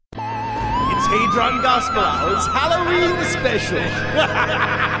Hadron Gospel Hour's Halloween special.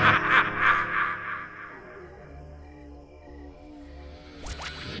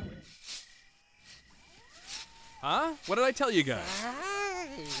 Huh? What did I tell you guys?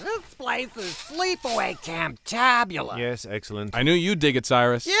 Hey, this place is sleepaway camp tabula. Yes, excellent. I knew you'd dig it,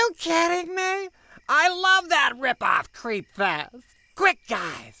 Cyrus. You kidding me? I love that rip-off creep fest. Quick,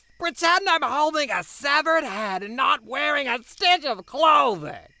 guys, pretend I'm holding a severed head and not wearing a stitch of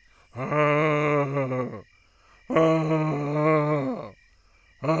clothing. Good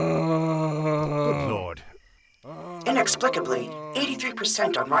Lord. Inexplicably,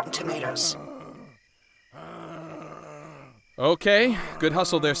 83% on Rotten Tomatoes. Okay, good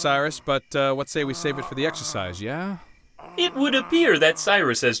hustle there, Cyrus, but what say we save it for the exercise, yeah? It would appear that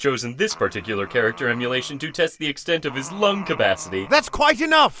Cyrus has chosen this particular character emulation to test the extent of his lung capacity. That's quite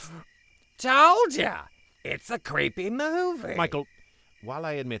enough! Told ya. It's a creepy movie. Michael, while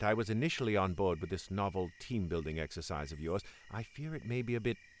I admit I was initially on board with this novel team-building exercise of yours, I fear it may be a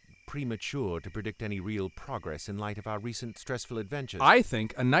bit premature to predict any real progress in light of our recent stressful adventures. I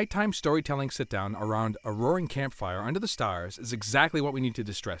think a nighttime storytelling sit-down around a roaring campfire under the stars is exactly what we need to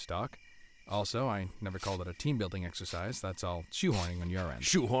distress, Doc. Also, I never called it a team-building exercise. That's all shoehorning on your end.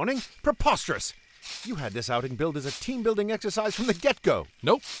 Shoehorning? Preposterous! You had this outing billed as a team-building exercise from the get-go.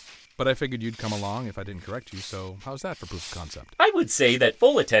 Nope. But I figured you'd come along if I didn't correct you, so how's that for proof of concept? I would say that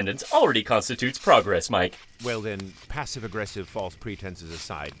full attendance already constitutes progress, Mike. Well then, passive-aggressive false pretenses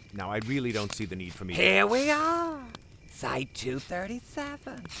aside, now I really don't see the need for me to... Here we are. Site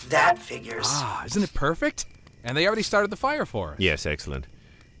 237. That figures. Ah, isn't it perfect? And they already started the fire for us. Yes, excellent.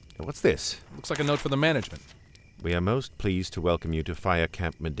 Now, what's this? Looks like a note for the management. We are most pleased to welcome you to Fire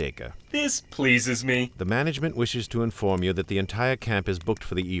Camp Merdeka. This pleases me. The management wishes to inform you that the entire camp is booked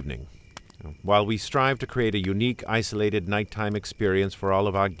for the evening. While we strive to create a unique, isolated nighttime experience for all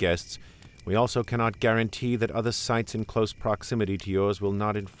of our guests, we also cannot guarantee that other sites in close proximity to yours will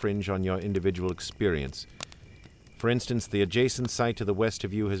not infringe on your individual experience. For instance, the adjacent site to the west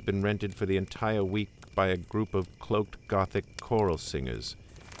of you has been rented for the entire week by a group of cloaked Gothic choral singers.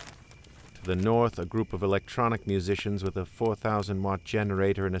 To the north, a group of electronic musicians with a 4,000-watt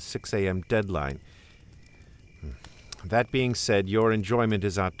generator and a 6 a.m. deadline. That being said, your enjoyment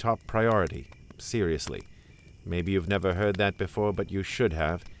is our top priority. Seriously. Maybe you've never heard that before, but you should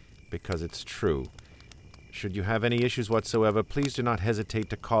have, because it's true. Should you have any issues whatsoever, please do not hesitate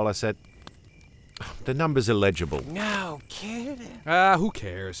to call us at... The number's illegible. No kidding. Who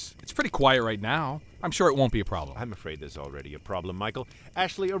cares? It's pretty quiet right now. I'm sure it won't be a problem. I'm afraid there's already a problem, Michael.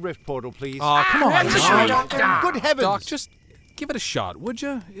 Ashley, a rift portal, please. Aw, come on, Sure, Doc. Doctor. Good heavens! Doc, just give it a shot, would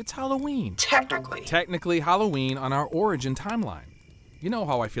you? It's Halloween. Technically. Technically Halloween on our origin timeline. You know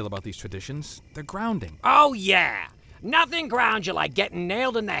how I feel about these traditions. They're grounding. Oh, yeah. Nothing grounds you like getting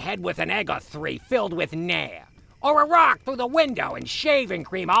nailed in the head with an egg or three filled with nair. Or a rock through the window and shaving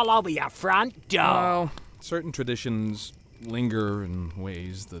cream all over your front door. Well, certain traditions linger in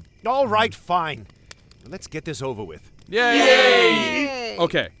ways that... All right, fine. Let's get this over with. Yay!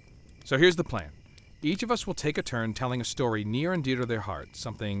 Okay, so here's the plan. Each of us will take a turn telling a story near and dear to their heart.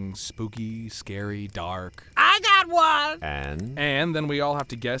 Something spooky, scary, dark. I got one. And then we all have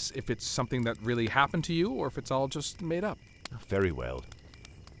to guess if it's something that really happened to you or if it's all just made up. Very well.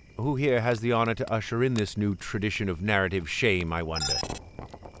 Who here has the honor to usher in this new tradition of narrative shame, I wonder?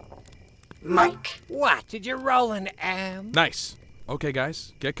 Mike. What, did you roll an M? Nice. Okay,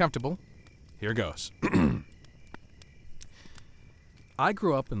 guys, get comfortable. Here goes. I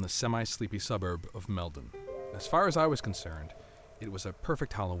grew up in the semi-sleepy suburb of Meldon. As far as I was concerned, it was a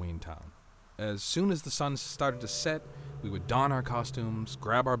perfect Halloween town. As soon as the sun started to set, we would don our costumes,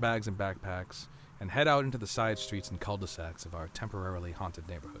 grab our bags and backpacks, and head out into the side streets and cul-de-sacs of our temporarily haunted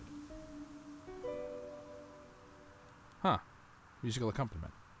neighborhood. Huh. Musical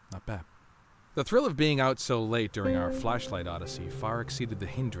accompaniment. Not bad. The thrill of being out so late during our flashlight odyssey far exceeded the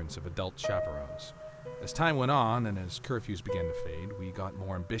hindrance of adult chaperones. As time went on and as curfews began to fade, we got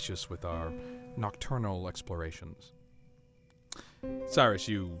more ambitious with our nocturnal explorations. Cyrus,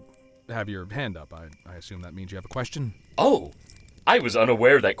 you have your hand up. I assume that means you have a question? Oh, I was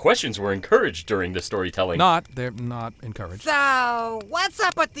unaware that questions were encouraged during the storytelling. They're not encouraged. So, what's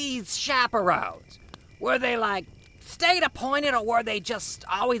up with these chaperones? Were they, like, state appointed or were they just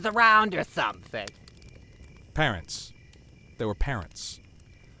always around or something? Parents. They were parents.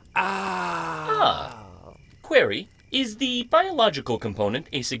 Query, is the biological component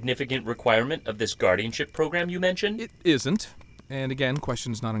a significant requirement of this guardianship program you mentioned? It isn't. And again,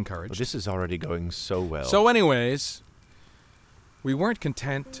 questions not encouraged. Well, this is already going so well. So anyways, we weren't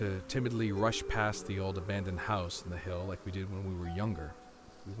content to timidly rush past the old abandoned house in the hill like we did when we were younger.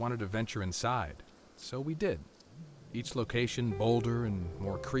 We wanted to venture inside, so we did. Each location bolder and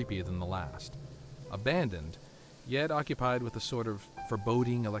more creepy than the last. Abandoned, yet occupied with a sort of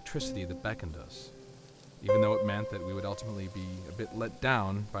foreboding electricity that beckoned us, even though it meant that we would ultimately be a bit let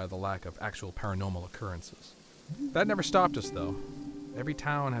down by the lack of actual paranormal occurrences. That never stopped us, though. Every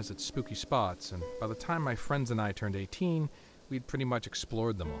town has its spooky spots, and by the time my friends and I turned 18, we'd pretty much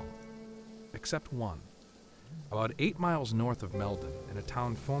explored them all. Except one. About 8 miles north of Meldon, in a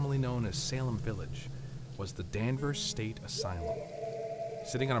town formerly known as Salem Village, was the Danvers State Asylum.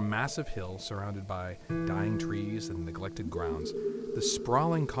 Sitting on a massive hill surrounded by dying trees and neglected grounds, this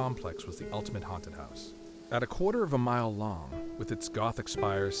sprawling complex was the ultimate haunted house. At a quarter of a mile long, with its Gothic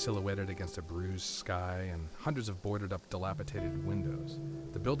spires silhouetted against a bruised sky and hundreds of boarded-up, dilapidated windows,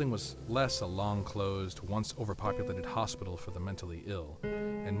 the building was less a long-closed, once overpopulated hospital for the mentally ill,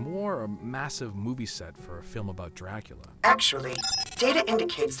 and more a massive movie set for a film about Dracula. Actually, data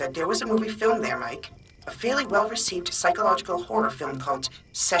indicates that there was a movie filmed there, Mike. A fairly well-received psychological horror film called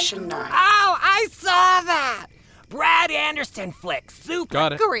Session 9. Oh, I saw that! Brad Anderson flick, super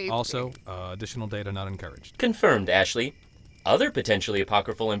Got it. creepy. Also, additional data not encouraged. Confirmed, Ashley. Other potentially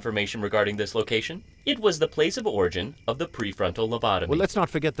apocryphal information regarding this location. It was the place of origin of the prefrontal lobotomy. Well, let's not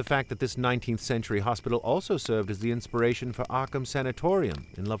forget the fact that this 19th century hospital also served as the inspiration for Arkham Sanatorium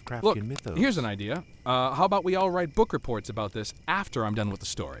in Lovecraftian Look, mythos. here's an idea. How about we all write book reports about this after I'm done with the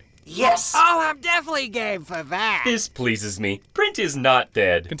story? Yes! Oh, I'm definitely game for that. This pleases me. Print is not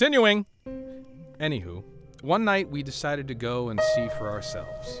dead. Continuing. Anywho, one night we decided to go and see for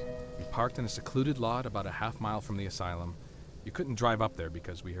ourselves. We parked in a secluded lot about a half mile from the asylum. You couldn't drive up there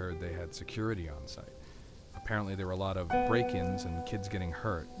because we heard they had security on site. Apparently there were a lot of break-ins and kids getting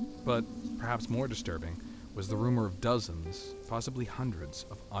hurt. But perhaps more disturbing was the rumor of dozens, possibly hundreds,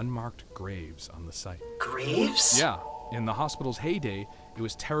 of unmarked graves on the site. Graves? Yeah, in the hospital's heyday, it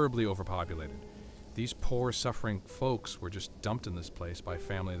was terribly overpopulated. These poor, suffering folks were just dumped in this place by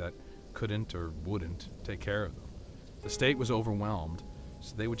family that couldn't or wouldn't take care of them. The state was overwhelmed,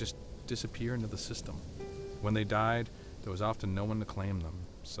 so they would just disappear into the system. When they died, there was often no one to claim them,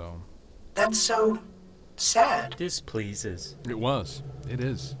 so... That's so sad. Displeases. It was. It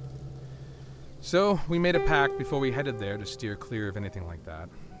is. So, we made a pact before we headed there to steer clear of anything like that,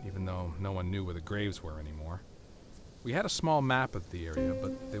 even though no one knew where the graves were anymore. We had a small map of the area,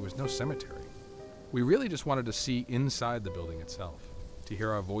 but there was no cemetery. We really just wanted to see inside the building itself, to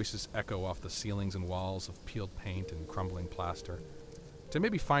hear our voices echo off the ceilings and walls of peeled paint and crumbling plaster, to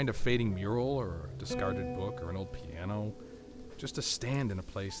maybe find a fading mural or a discarded book or an old piano, just to stand in a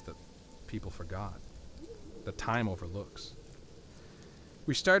place that people forgot, that time overlooks.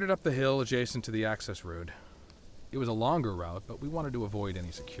 We started up the hill adjacent to the access road. It was a longer route, but we wanted to avoid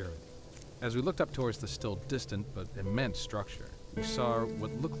any security. As we looked up towards the still distant but immense structure, we saw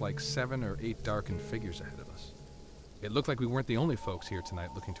what looked like 7 or 8 darkened figures ahead of us. It looked like we weren't the only folks here tonight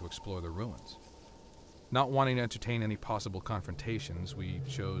looking to explore the ruins. Not wanting to entertain any possible confrontations, we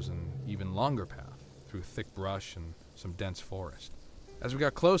chose an even longer path through thick brush and some dense forest. As we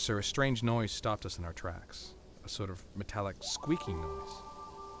got closer, a strange noise stopped us in our tracks, a sort of metallic squeaking noise.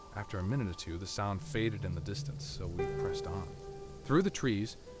 After a minute or two, the sound faded in the distance, so we pressed on. Through the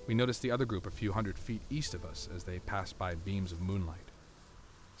trees, we noticed the other group a few hundred feet east of us as they passed by beams of moonlight.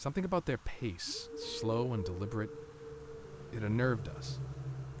 Something about their pace, slow and deliberate, it unnerved us.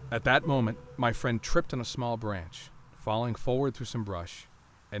 At that moment, my friend tripped on a small branch, falling forward through some brush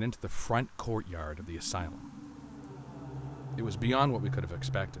and into the front courtyard of the asylum. It was beyond what we could have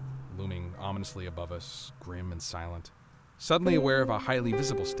expected, looming ominously above us, grim and silent. Suddenly aware of our highly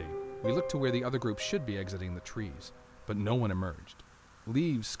visible state, we looked to where the other group should be exiting the trees, but no one emerged.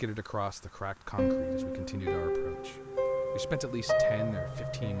 Leaves skittered across the cracked concrete as we continued our approach. We spent at least 10 or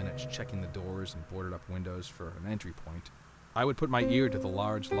 15 minutes checking the doors and boarded up windows for an entry point. I would put my ear to the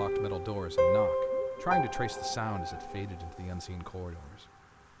large locked metal doors and knock, trying to trace the sound as it faded into the unseen corridors.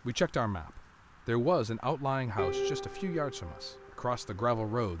 We checked our map. There was an outlying house just a few yards from us, across the gravel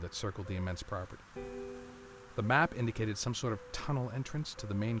road that circled the immense property. The map indicated some sort of tunnel entrance to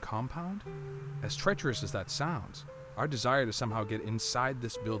the main compound. As treacherous as that sounds, our desire to somehow get inside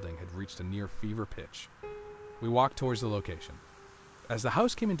this building had reached a near fever pitch. We walked towards the location. As the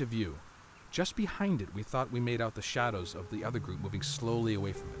house came into view, just behind it we thought we made out the shadows of the other group moving slowly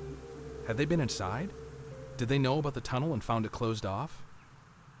away from it. Had they been inside? Did they know about the tunnel and found it closed off?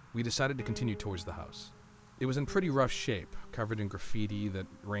 We decided to continue towards the house. It was in pretty rough shape, covered in graffiti that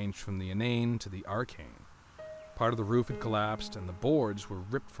ranged from the inane to the arcane. Part of the roof had collapsed, and the boards were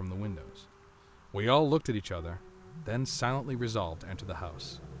ripped from the windows. We all looked at each other, then silently resolved to enter the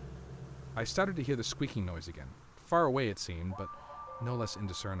house. I started to hear the squeaking noise again. Far away it seemed, but no less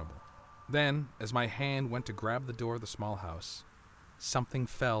indiscernible. Then, as my hand went to grab the door of the small house, something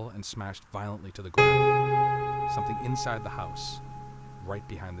fell and smashed violently to the ground. Something inside the house, right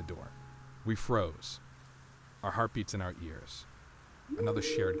behind the door. We froze, our heartbeats in our ears. Another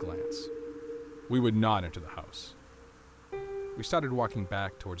shared glance. We would not enter the house. We started walking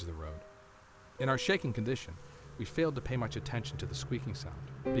back towards the road. In our shaking condition, we failed to pay much attention to the squeaking sound,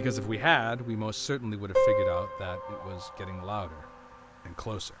 because if we had, we most certainly would have figured out that it was getting louder and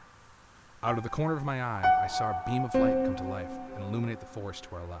closer. Out of the corner of my eye, I saw a beam of light come to life and illuminate the forest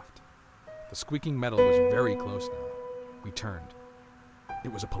to our left. The squeaking metal was very close now. We turned.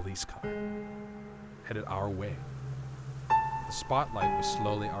 It was a police car, headed our way. The spotlight was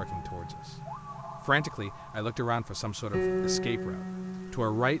slowly arcing towards us. Frantically, I looked around for some sort of escape route. To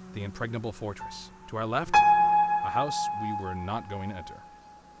our right, the impregnable fortress. To our left, a house we were not going to enter.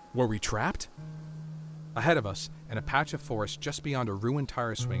 Were we trapped? Ahead of us, in a patch of forest just beyond a ruined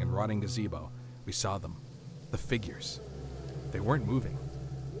tire swing and rotting gazebo, we saw them. The figures. They weren't moving.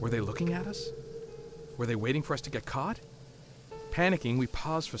 Were they looking at us? Were they waiting for us to get caught? Panicking, we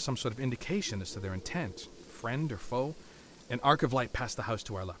paused for some sort of indication as to their intent. Friend or foe? An arc of light passed the house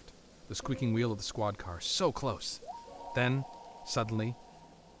to our left. The squeaking wheel of the squad car, so close. Then, suddenly,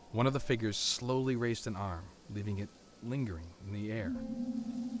 one of the figures slowly raised an arm, leaving it lingering in the air.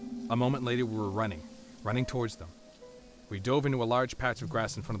 A moment later, we were running towards them. We dove into a large patch of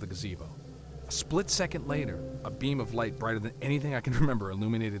grass in front of the gazebo. A split second later, a beam of light brighter than anything I can remember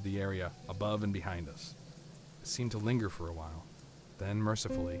illuminated the area above and behind us. It seemed to linger for a while, then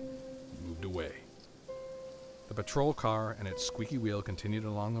mercifully moved away. The patrol car and its squeaky wheel continued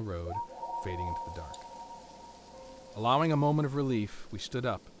along the road, fading into the dark. Allowing a moment of relief, we stood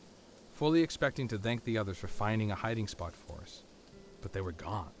up, fully expecting to thank the others for finding a hiding spot for us. But they were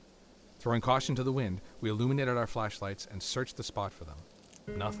gone. Throwing caution to the wind, we illuminated our flashlights and searched the spot for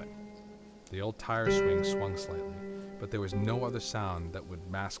them. Nothing. The old tire swing swung slightly, but there was no other sound that would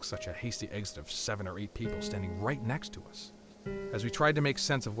mask such a hasty exit of 7 or 8 people standing right next to us. As we tried to make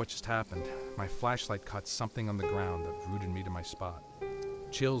sense of what just happened, my flashlight caught something on the ground that rooted me to my spot.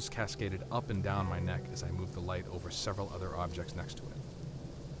 Chills cascaded up and down my neck as I moved the light over several other objects next to it.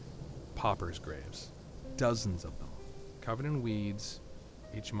 Paupers' graves. Dozens of them, covered in weeds,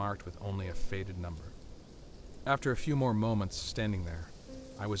 each marked with only a faded number. After a few more moments standing there,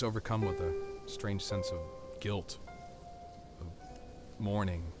 I was overcome with a strange sense of guilt, of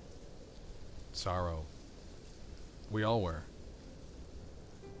mourning, sorrow. We all were.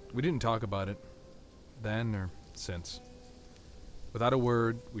 We didn't talk about it, then or since. Without a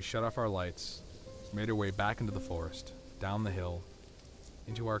word, we shut off our lights, made our way back into the forest, down the hill,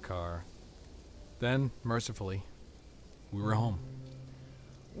 into our car. Then, mercifully, we were home.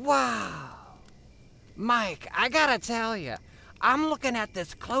 Wow! Mike, I gotta tell you, I'm looking at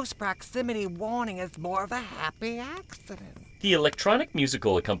this close proximity warning as more of a happy accident. The electronic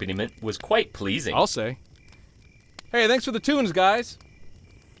musical accompaniment was quite pleasing. I'll say. Hey, thanks for the tunes, guys.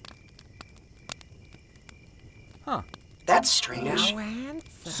 Huh. That's strange. No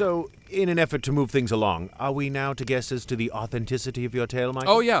answer. So, in an effort to move things along, are we now to guess as to the authenticity of your tale,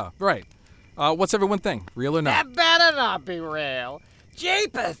 Michael? Oh, yeah, right. What's everyone think? Real or not? That better not be real.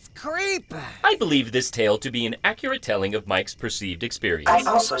 Jeepers creepers. I believe this tale to be an accurate telling of Mike's perceived experience. I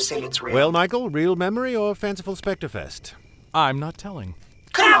also say it's real. Well, Michael, real memory or fanciful Spectrefest? I'm not telling.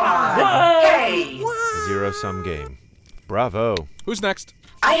 Come on! Hey! Zero-sum game. Bravo. Who's next?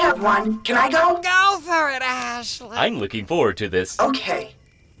 I have one. Can I go? Go for it, Ashley. I'm looking forward to this. Okay.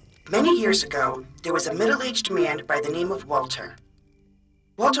 Many years ago, there was a middle-aged man by the name of Walter.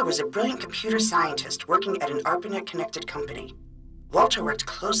 Walter was a brilliant computer scientist working at an ARPANET-connected company. Walter worked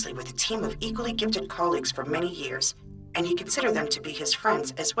closely with a team of equally gifted colleagues for many years, and he considered them to be his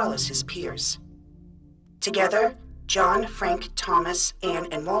friends as well as his peers. Together, John, Frank, Thomas, Anne,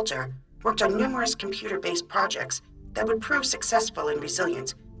 and Walter worked on numerous computer-based projects that would prove successful and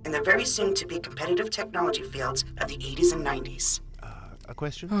resilient in the very soon-to-be competitive technology fields of the 80s and 90s. A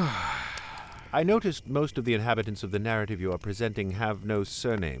question? I noticed most of the inhabitants of the narrative you are presenting have no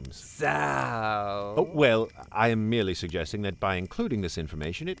surnames. So... Oh, well, I am merely suggesting that by including this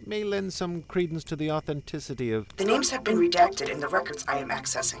information, it may lend some credence to the authenticity of... The names have been redacted in the records I am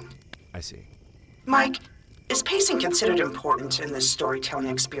accessing. I see. Mike, is pacing considered important in this storytelling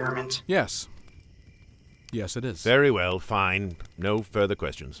experiment? Yes. Yes, it is. Very well, fine. No further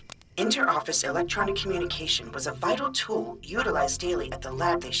questions. Inter-office electronic communication was a vital tool utilized daily at the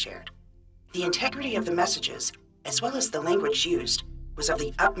lab they shared. The integrity of the messages, as well as the language used, was of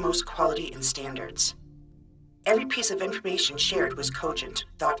the utmost quality and standards. Every piece of information shared was cogent,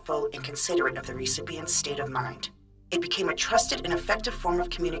 thoughtful, and considerate of the recipient's state of mind. It became a trusted and effective form of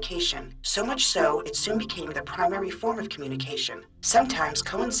communication, so much so it soon became the primary form of communication, sometimes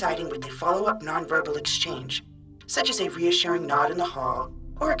coinciding with a follow-up nonverbal exchange, such as a reassuring nod in the hall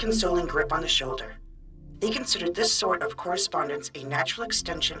or a consoling grip on the shoulder. They considered this sort of correspondence a natural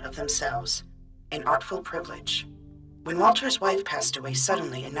extension of themselves, an artful privilege. When Walter's wife passed away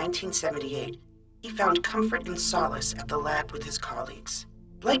suddenly in 1978, he found comfort and solace at the lab with his colleagues.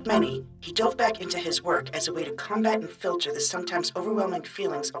 Like many, he dove back into his work as a way to combat and filter the sometimes overwhelming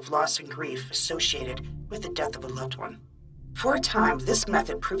feelings of loss and grief associated with the death of a loved one. For a time, this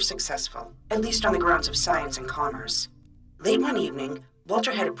method proved successful, at least on the grounds of science and commerce. Late one evening,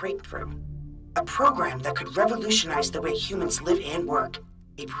 Walter had a breakthrough. A program that could revolutionize the way humans live and work.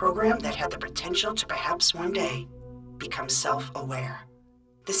 A program that had the potential to perhaps one day become self-aware.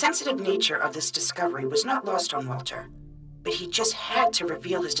 The sensitive nature of this discovery was not lost on Walter, but he just had to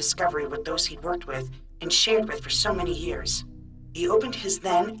reveal his discovery with those he'd worked with and shared with for so many years. He opened his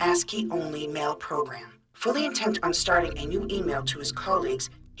then ASCII-only mail program. Fully intent on starting a new email to his colleagues,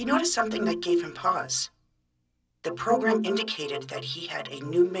 he noticed something that gave him pause. The program indicated that he had a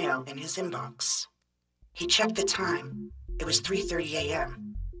new mail in his inbox. He checked the time. It was 3:30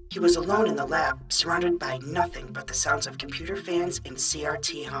 a.m. He was alone in the lab, surrounded by nothing but the sounds of computer fans and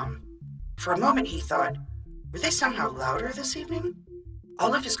CRT hum. For a moment he thought, were they somehow louder this evening?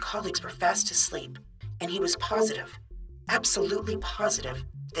 All of his colleagues were fast asleep, and he was positive, absolutely positive,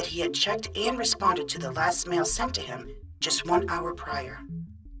 that he had checked and responded to the last mail sent to him just 1 hour prior.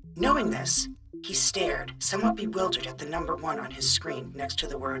 Knowing this, he stared, somewhat bewildered, at the number 1 on his screen next to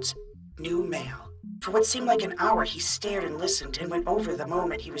the words, New Mail. For what seemed like an hour, he stared and listened and went over the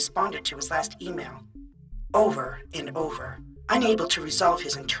moment he responded to his last email. Over and over. Unable to resolve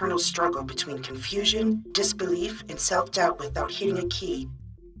his internal struggle between confusion, disbelief, and self-doubt without hitting a key,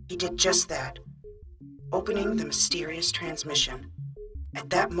 he did just that, opening the mysterious transmission. At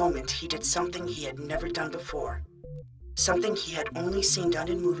that moment, he did something he had never done before, something he had only seen done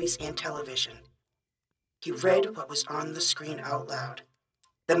in movies and television. He read what was on the screen out loud.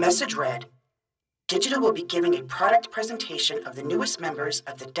 The message read, Digital will be giving a product presentation of the newest members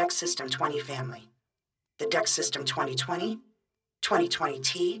of the DEX System 20 family. The DEX System 2020,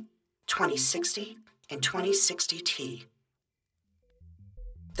 2020T, 2060, and 2060T.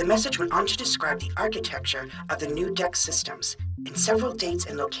 The message went on to describe the architecture of the new DEX systems and several dates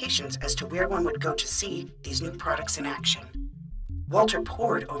and locations as to where one would go to see these new products in action. Walter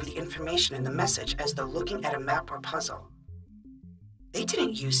pored over the information in the message as though looking at a map or puzzle. They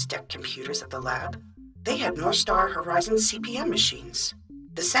didn't use DEC computers at the lab. They had North Star Horizon CPM machines.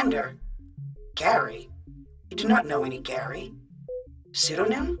 The sender, Gary. He did not know any Gary.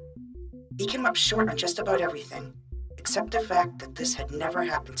 Pseudonym? He came up short on just about everything, except the fact that this had never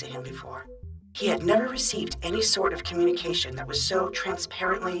happened to him before. He had never received any sort of communication that was so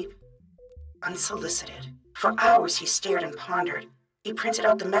transparently unsolicited. For hours he stared and pondered. He printed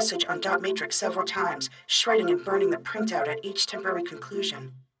out the message on dot matrix several times, shredding and burning the printout at each temporary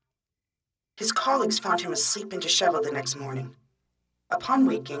conclusion. His colleagues found him asleep and disheveled the next morning. Upon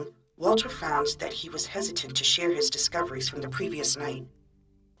waking, Walter found that he was hesitant to share his discoveries from the previous night.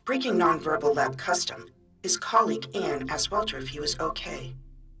 Breaking nonverbal lab custom, his colleague Anne asked Walter if he was okay.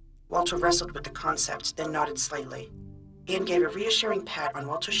 Walter wrestled with the concept, then nodded slightly. Anne gave a reassuring pat on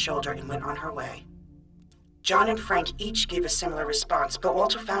Walter's shoulder and went on her way. John and Frank each gave a similar response, but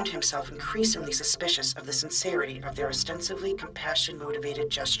Walter found himself increasingly suspicious of the sincerity of their ostensibly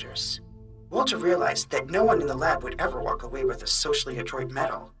compassion-motivated gestures. Walter realized that no one in the lab would ever walk away with a socially adroit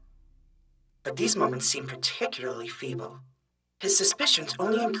medal. But these moments seemed particularly feeble. His suspicions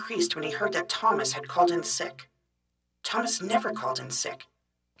only increased when he heard that Thomas had called in sick. Thomas never called in sick.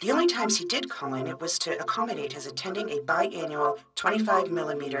 The only times he did call in, it was to accommodate his attending a biannual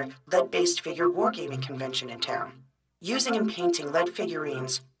 25mm lead-based figure wargaming convention in town. Using and painting lead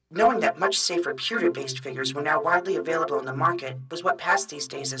figurines, knowing that much safer pewter-based figures were now widely available on the market, was what passed these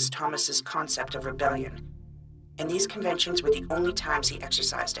days as Thomas's concept of rebellion. And these conventions were the only times he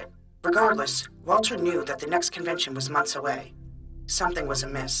exercised it. Regardless, Walter knew that the next convention was months away. Something was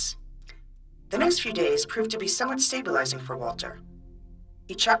amiss. The next few days proved to be somewhat stabilizing for Walter.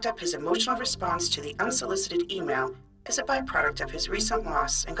 He chalked up his emotional response to the unsolicited email as a byproduct of his recent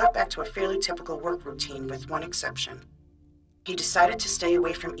loss and got back to a fairly typical work routine with one exception. He decided to stay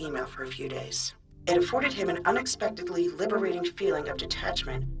away from email for a few days. It afforded him an unexpectedly liberating feeling of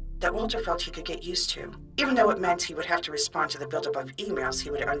detachment that Walter felt he could get used to, even though it meant he would have to respond to the buildup of emails he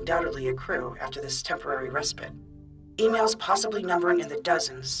would undoubtedly accrue after this temporary respite. Emails possibly numbering in the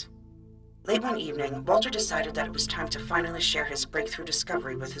dozens. Late one evening, Walter decided that it was time to finally share his breakthrough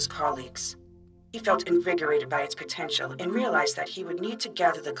discovery with his colleagues. He felt invigorated by its potential and realized that he would need to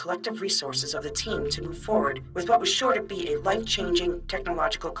gather the collective resources of the team to move forward with what was sure to be a life-changing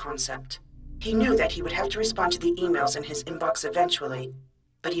technological concept. He knew that he would have to respond to the emails in his inbox eventually,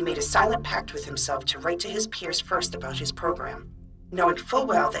 but he made a silent pact with himself to write to his peers first about his program. Knowing full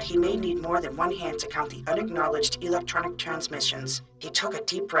well that he may need more than one hand to count the unacknowledged electronic transmissions, he took a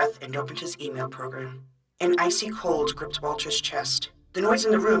deep breath and opened his email program. An icy cold gripped Walter's chest. The noise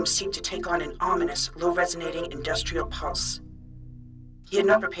in the room seemed to take on an ominous, low-resonating industrial pulse. He had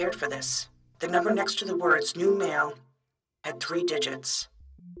not prepared for this. The number next to the words "new mail" had 3 digits.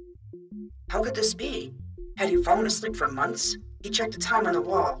 How could this be? Had he fallen asleep for months? He checked the time on the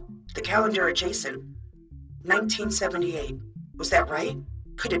wall, the calendar adjacent. 1978. Was that right?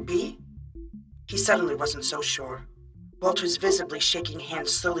 Could it be? He suddenly wasn't so sure. Walter's visibly shaking hand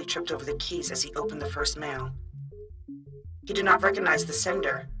slowly tripped over the keys as he opened the first mail. He did not recognize the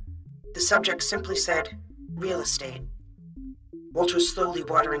sender. The subject simply said, "Real estate." Walter's slowly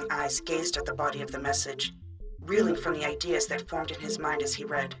watering eyes gazed at the body of the message, reeling from the ideas that formed in his mind as he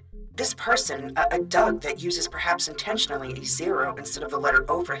read. This person, a Doug that uses perhaps intentionally a 0 instead of the letter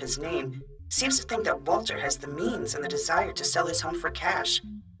O for his name, seems to think that Walter has the means and the desire to sell his home for cash,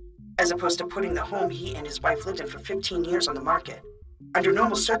 as opposed to putting the home he and his wife lived in for 15 years on the market. Under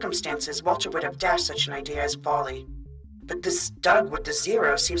normal circumstances, Walter would have dashed such an idea as folly. But this Doug with the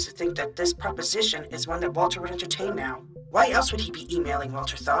 0 seems to think that this proposition is one that Walter would entertain now. Why else would he be emailing,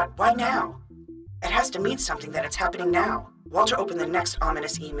 Walter thought? Why now? It has to mean something that it's happening now. Walter opened the next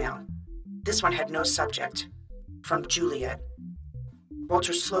ominous email. This one had no subject. From Juliet.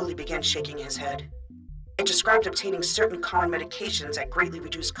 Walter slowly began shaking his head. It described obtaining certain common medications at greatly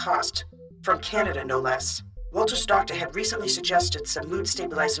reduced cost, from Canada no less. Walter's doctor had recently suggested some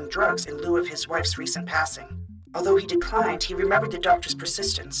mood-stabilizing drugs in lieu of his wife's recent passing. Although he declined, he remembered the doctor's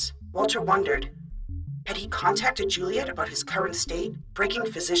persistence. Walter wondered, had he contacted Juliet about his current state, breaking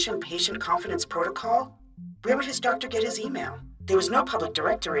physician-patient confidence protocol? Where would his doctor get his email? There was no public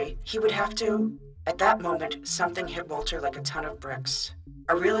directory. He would have to... At that moment, something hit Walter like a ton of bricks.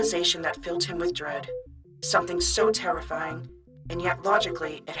 A realization that filled him with dread. Something so terrifying, and yet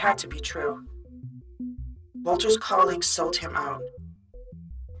logically, it had to be true. Walter's colleagues sold him out.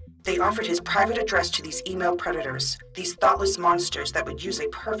 They offered his private address to these email predators, these thoughtless monsters that would use a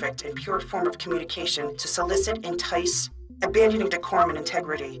perfect and pure form of communication to solicit, entice, abandoning decorum and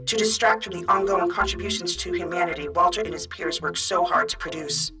integrity, to distract from the ongoing contributions to humanity Walter and his peers worked so hard to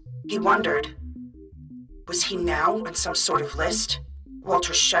produce. He wondered, was he now on some sort of list?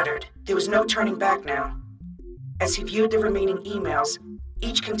 Walter shuddered. There was no turning back now. As he viewed the remaining emails,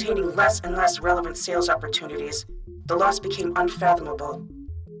 each containing less and less relevant sales opportunities, the loss became unfathomable.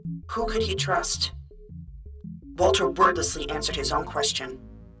 Who could he trust? Walter wordlessly answered his own question.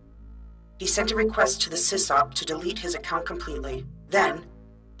 He sent a request to the sysop to delete his account completely. Then,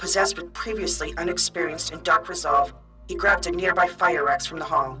 possessed with previously unexperienced and dark resolve, he grabbed a nearby fire axe from the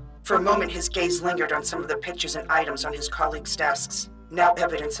hall. For a moment, his gaze lingered on some of the pictures and items on his colleagues' desks, now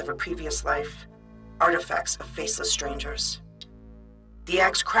evidence of a previous life, artifacts of faceless strangers. The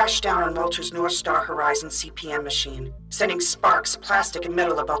axe crashed down on Walter's North Star Horizon CPM machine, sending sparks, plastic and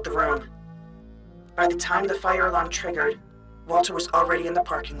metal about the room. By the time the fire alarm triggered, Walter was already in the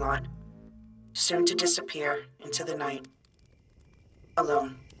parking lot, soon to disappear into the night,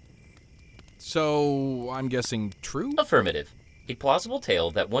 alone. So, I'm guessing true? Affirmative. A plausible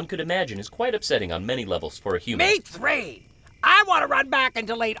tale that one could imagine is quite upsetting on many levels for a human. Me 3! I want to run back and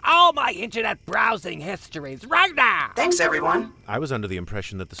delete all my internet browsing histories right now! Thanks, everyone. I was under the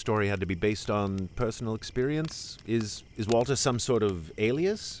impression that the story had to be based on personal experience. Is Walter some sort of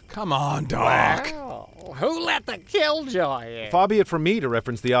alias? Come on, Doc. Well, who let the killjoy in? Far be it from me to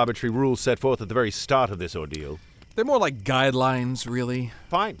reference the arbitrary rules set forth at the very start of this ordeal. They're more like guidelines, really.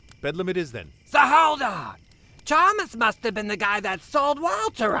 Fine. Bedlam it is then. So hold on. Thomas must have been the guy that sold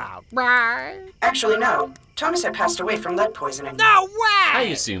Walter out, right? Actually, no. Thomas had passed away from lead poisoning. No way! I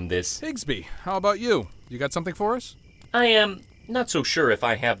assume this. Higsby, how about you? You got something for us? I am not so sure if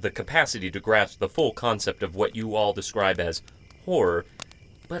I have the capacity to grasp the full concept of what you all describe as horror,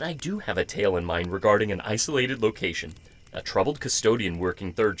 but I do have a tale in mind regarding an isolated location, a troubled custodian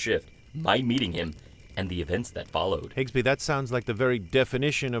working third shift, my meeting him, and the events that followed. Higsby, that sounds like the very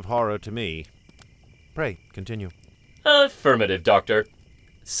definition of horror to me. Pray, continue. Affirmative, Doctor.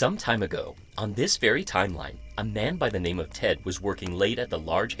 Some time ago, on this very timeline, a man by the name of Ted was working late at the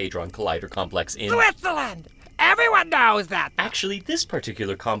Large Hadron Collider Complex in... Switzerland! Everyone knows that. Actually, this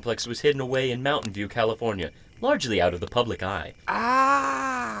particular complex was hidden away in Mountain View, California, largely out of the public eye.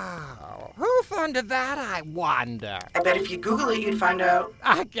 Oh, who funded that, I wonder? I bet if you Google it, you'd find out.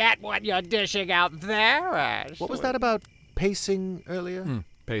 I get what you're dishing out there, Ash. What was that about pacing earlier?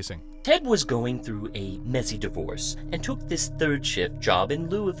 Pacing. Ted was going through a messy divorce and took this third shift job in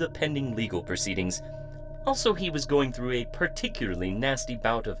lieu of the pending legal proceedings. Also, he was going through a particularly nasty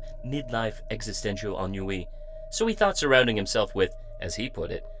bout of midlife existential ennui, so he thought surrounding himself with, as he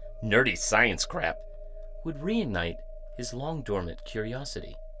put it, nerdy science crap would reignite his long-dormant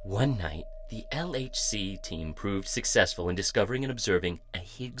curiosity. One night, the LHC team proved successful in discovering and observing a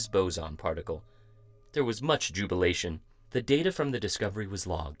Higgs boson particle. There was much jubilation. The data from the discovery was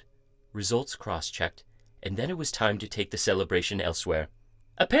logged, results cross-checked, and then it was time to take the celebration elsewhere.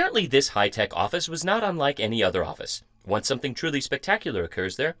 Apparently, this high-tech office was not unlike any other office. Once something truly spectacular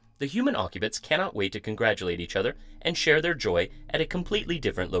occurs there, the human occupants cannot wait to congratulate each other and share their joy at a completely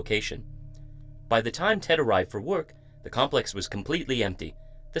different location. By the time Ted arrived for work, the complex was completely empty.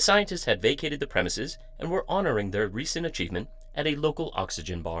 The scientists had vacated the premises and were honoring their recent achievement at a local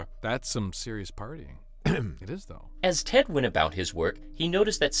oxygen bar. That's some serious partying. It is, though. As Ted went about his work, he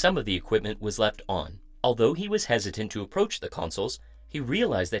noticed that some of the equipment was left on. Although he was hesitant to approach the consoles, he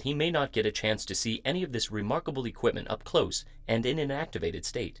realized that he may not get a chance to see any of this remarkable equipment up close and in an activated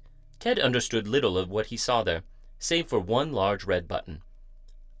state. Ted understood little of what he saw there, save for one large red button.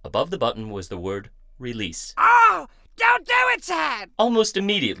 Above the button was the word release. Oh, don't do it, Ted! Almost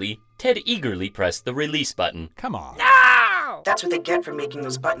immediately, Ted eagerly pressed the release button. Come on. No! That's what they get for making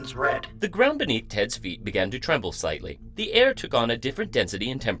those buttons red. The ground beneath Ted's feet began to tremble slightly. The air took on a different density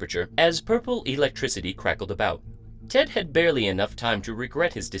and temperature as purple electricity crackled about. Ted had barely enough time to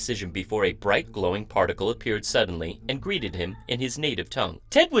regret his decision before a bright glowing particle appeared suddenly and greeted him in his native tongue.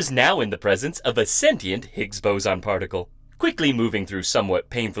 Ted was now in the presence of a sentient Higgs boson particle. Quickly moving through somewhat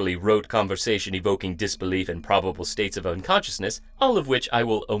painfully rote conversation evoking disbelief and probable states of unconsciousness, all of which I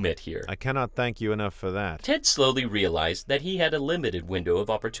will omit here. I cannot thank you enough for that. Ted slowly realized that he had a limited window of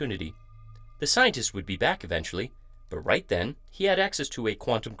opportunity. The scientist would be back eventually, but right then he had access to a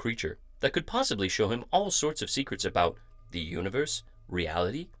quantum creature that could possibly show him all sorts of secrets about the universe,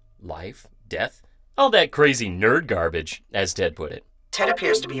 reality, life, death, all that crazy nerd garbage, as Ted put it. Ted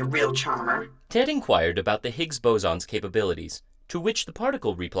appears to be a real charmer. Ted inquired about the Higgs boson's capabilities, to which the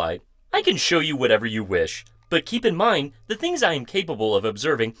particle replied, "I can show you whatever you wish, but keep in mind, the things I am capable of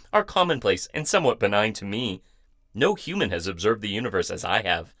observing are commonplace and somewhat benign to me. No human has observed the universe as I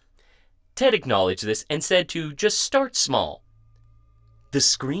have." Ted acknowledged this and said to just start small. The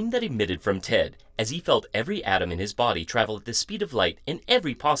scream that emitted from Ted, as he felt every atom in his body travel at the speed of light in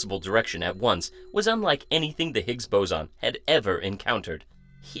every possible direction at once, was unlike anything the Higgs boson had ever encountered.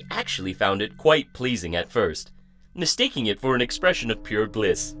 He actually found it quite pleasing at first, mistaking it for an expression of pure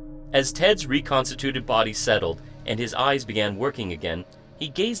bliss. As Ted's reconstituted body settled and his eyes began working again, he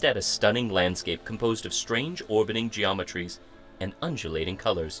gazed at a stunning landscape composed of strange orbiting geometries and undulating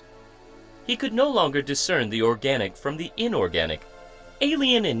colors. He could no longer discern the organic from the inorganic,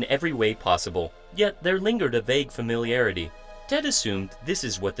 alien in every way possible, yet there lingered a vague familiarity. Ted assumed this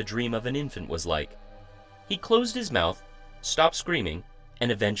is what the dream of an infant was like. He closed his mouth, stopped screaming,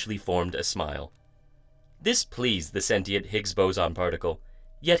 and eventually formed a smile. This pleased the sentient Higgs boson particle,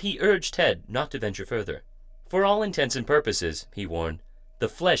 yet he urged Ted not to venture further. For all intents and purposes, he warned, the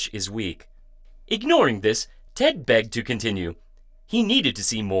flesh is weak. Ignoring this, Ted begged to continue. He needed to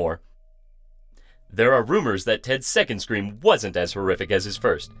see more. There are rumors that Ted's second scream wasn't as horrific as his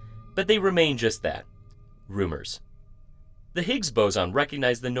first, but they remain just that, rumors. The Higgs boson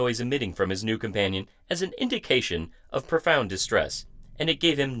recognized the noise emitting from his new companion as an indication of profound distress, and it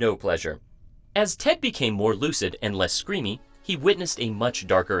gave him no pleasure. As Ted became more lucid and less screamy, he witnessed a much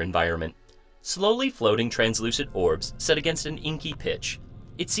darker environment. Slowly floating translucent orbs set against an inky pitch.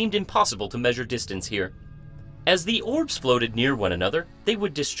 It seemed impossible to measure distance here. As the orbs floated near one another, they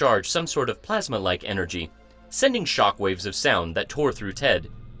would discharge some sort of plasma-like energy, sending shockwaves of sound that tore through Ted.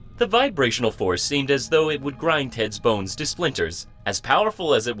 The vibrational force seemed as though it would grind Ted's bones to splinters. As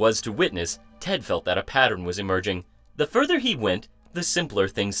powerful as it was to witness, Ted felt that a pattern was emerging. The further he went, the simpler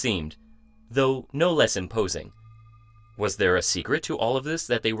things seemed, though no less imposing. Was there a secret to all of this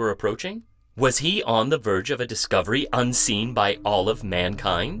that they were approaching? Was he on the verge of a discovery unseen by all of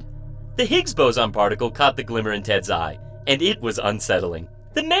mankind? The Higgs boson particle caught the glimmer in Ted's eye, and it was unsettling.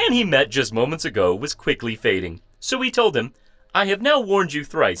 The man he met just moments ago was quickly fading, so he told him, "I have now warned you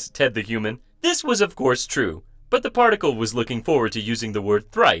thrice, Ted the human." This was of course true, but the particle was looking forward to using the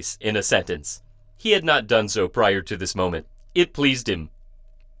word thrice in a sentence. He had not done so prior to this moment. It pleased him.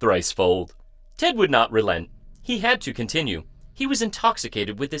 Thricefold. Ted would not relent. He had to continue. He was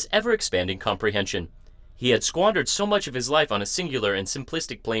intoxicated with this ever-expanding comprehension. He had squandered so much of his life on a singular and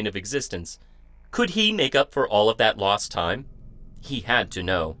simplistic plane of existence. Could he make up for all of that lost time? He had to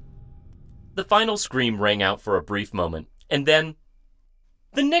know. The final scream rang out for a brief moment, and then...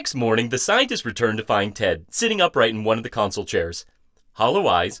 The next morning, the scientist returned to find Ted sitting upright in one of the console chairs. Hollow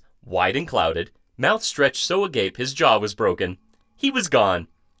eyes, wide and clouded, mouth stretched so agape his jaw was broken. He was gone.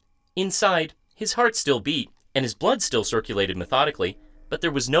 Inside, his heart still beat, and his blood still circulated methodically, but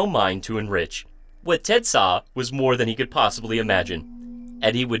there was no mind to enrich. What Ted saw was more than he could possibly imagine,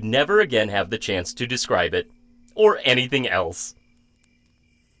 and he would never again have the chance to describe it, or anything else.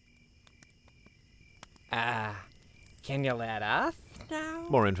 Can you let us know?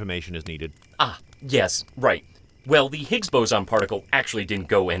 More information is needed. Ah, yes, right. Well, the Higgs boson particle actually didn't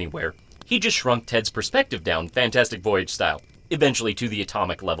go anywhere. He just shrunk Ted's perspective down, Fantastic Voyage style, eventually to the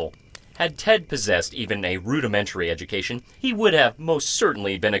atomic level. Had Ted possessed even a rudimentary education, he would have most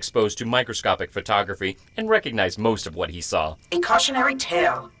certainly been exposed to microscopic photography and recognized most of what he saw. A cautionary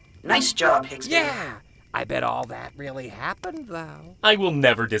tale. Nice job, Higgsby. Yeah, I bet all that really happened, though. I will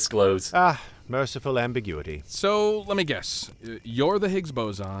never disclose. Merciful ambiguity. So, let me guess. You're the Higgs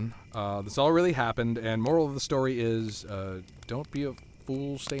boson. This all really happened, and moral of the story is, don't be a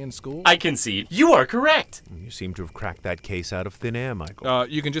fool, stay in school? I concede. You are correct. You seem to have cracked that case out of thin air, Michael.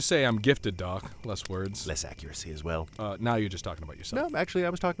 You can just say I'm gifted, Doc. Less words. Less accuracy as well. Now you're just talking about yourself. No, actually, I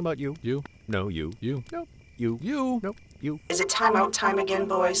was talking about you. You? No, you. You? No, you. You? Nope, you. Is it timeout time again,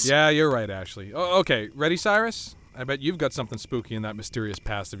 boys? Yeah, you're right, Ashley. Okay, ready, Cyrus? I bet you've got something spooky in that mysterious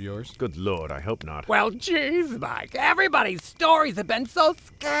past of yours. Good Lord, I hope not. Well, jeez, Mike, everybody's stories have been so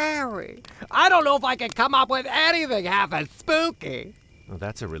scary. I don't know if I can come up with anything half as spooky. Oh,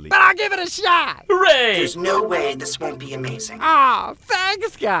 that's a relief. But I'll give it a shot. Hooray! There's no way this won't be amazing. Aw,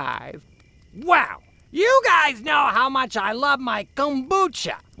 thanks, guys. Wow, you guys know how much I love my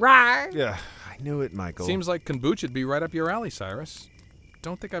kombucha, right? Yeah, I knew it, Michael. Seems like kombucha'd be right up your alley, Cyrus.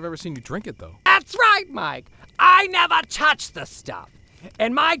 Don't think I've ever seen you drink it, though. That's right, Mike. I never touch the stuff.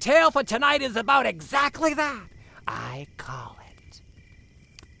 And my tale for tonight is about exactly that. I call it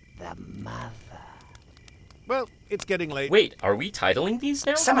the mother. Well, it's getting late. Wait, are we titling these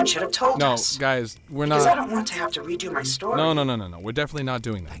now? Someone should have told No, us. guys, we're Because I not... don't want to have to redo my story. No. We're definitely not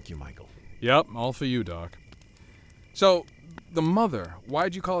doing that. Thank you, Michael. Yep, all for you, Doc. So, the mother,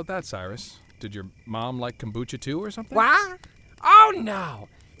 why'd you call it that, Cyrus? Did your mom like kombucha too or something? What? Oh, no.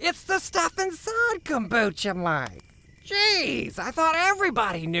 It's the stuff inside kombucha, Mike. Jeez, I thought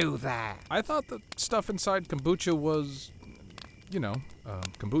everybody knew that. I thought the stuff inside kombucha was,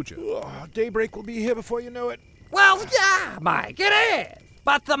 kombucha. Oh, daybreak will be here before you know it. Well, yeah, Mike, it is.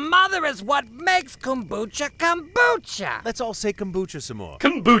 But the mother is what makes kombucha kombucha. Let's all say kombucha some more.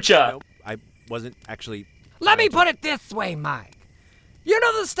 Kombucha! No, I wasn't actually... Let me put it this way, Mike. You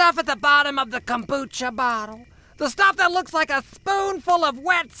know the stuff at the bottom of the kombucha bottle? The stuff that looks like a spoonful of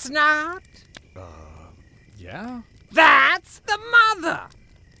wet snot? Yeah? That's the mother.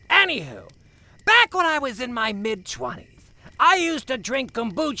 Anywho, back when I was in my mid-20s, I used to drink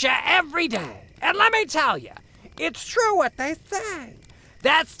kombucha every day. And let me tell you, it's true what they say.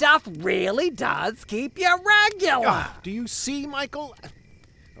 That stuff really does keep you regular. Do you see, Michael?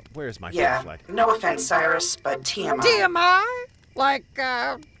 Where's my Yeah, flashlight? no offense, Cyrus, but TMI. TMI? Like,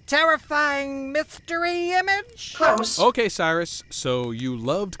 terrifying mystery image? Close. Okay, Cyrus, so you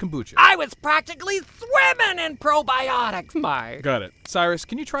loved kombucha. I was practically swimming in probiotics, Mike. Got it. Cyrus,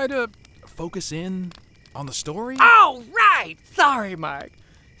 can you try to focus in on the story? Oh, right. Sorry, Mike.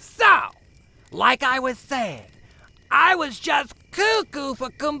 So, like I was saying, I was just cuckoo for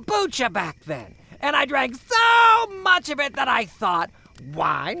kombucha back then. And I drank so much of it that I thought,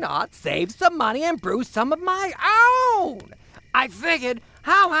 why not save some money and brew some of my own? I figured,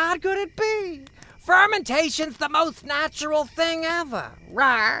 how hard could it be? Fermentation's the most natural thing ever,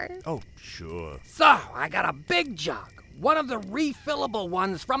 right? Oh, sure. So I got a big jug, one of the refillable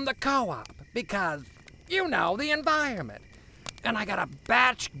ones from the co-op, because, the environment. And I got a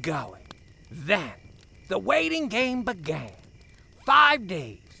batch going. Then, the waiting game began. 5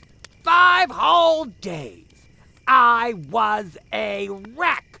 days. 5 whole days. I was a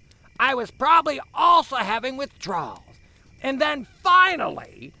wreck. I was probably also having withdrawals. And then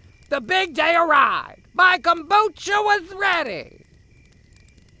finally, the big day arrived. My kombucha was ready.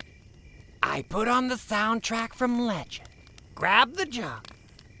 I put on the soundtrack from Legend, grabbed the jug,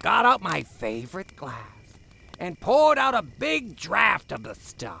 got out my favorite glass, and poured out a big draft of the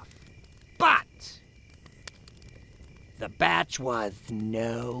stuff. But the batch was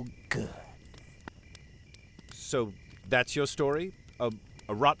no good. So, that's your story? A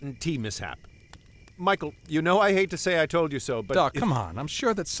rotten tea mishap? Michael, you know I hate to say I told you so, but... Doc, come on. I'm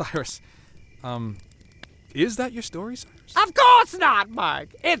sure that Cyrus... is that your story, Cyrus? Of course not,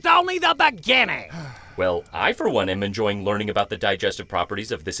 Mike. It's only the beginning. Well, I for one am enjoying learning about the digestive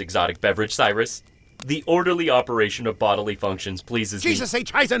properties of this exotic beverage, Cyrus. The orderly operation of bodily functions pleases me. Jesus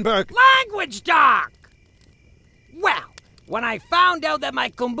H. Heisenberg! Language, Doc! Well, when I found out that my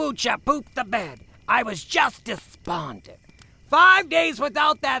kombucha pooped the bed, I was just despondent. 5 days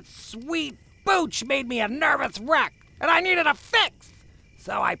without that sweet booch made me a nervous wreck, and I needed a fix.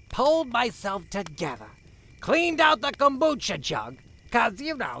 So I pulled myself together, cleaned out the kombucha jug, 'cause,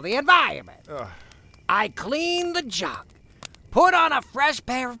 you know, the environment. I cleaned the jug, put on a fresh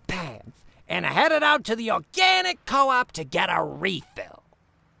pair of pants, and headed out to the organic co-op to get a refill.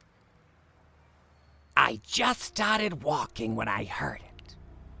 I just started walking when I heard it.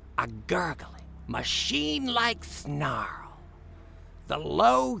 A gurgling, machine-like snarl. The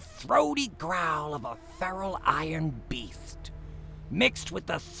low, throaty growl of a feral iron beast, mixed with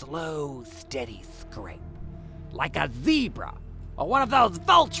the slow, steady scrape, like a zebra or one of those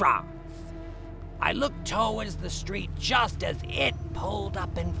Voltrons. I looked towards the street just as it pulled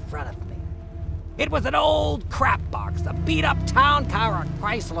up in front of me. It was an old crap box, a beat-up town car or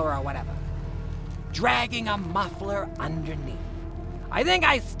Chrysler or whatever, dragging a muffler underneath. I think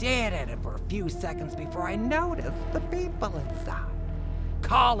I stared at it for a few seconds before I noticed the people inside,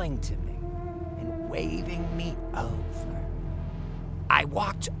 calling to me and waving me over. I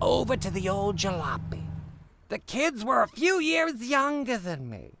walked over to the old jalopy. The kids were a few years younger than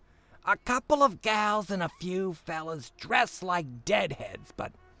me. A couple of gals and a few fellas dressed like deadheads,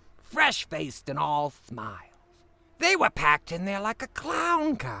 but fresh-faced and all smiles. They were packed in there like a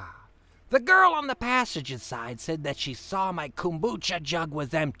clown car. The girl on the passenger side said that she saw my kombucha jug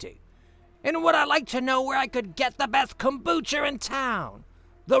was empty, and would I like to know where I could get the best kombucha in town?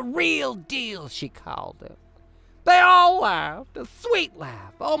 The real deal, she called it. They all laughed, a sweet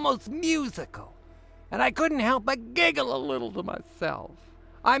laugh, almost musical, and I couldn't help but giggle a little to myself.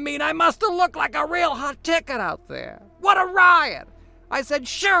 I mean, I must have looked like a real hot ticket out there. What a riot! I said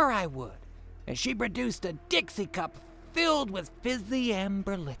sure I would, and she produced a Dixie cup filled with fizzy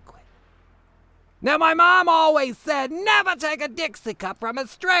amber liquid. Now, my mom always said never take a Dixie cup from a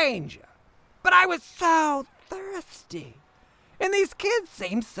stranger, but I was so thirsty, and these kids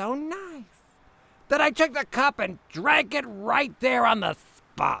seemed so nice, that I took the cup and drank it right there on the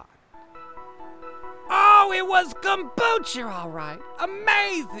spot. Oh, it was kombucha, all right.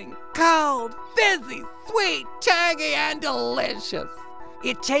 Amazing, cold, fizzy, sweet, tangy, and delicious.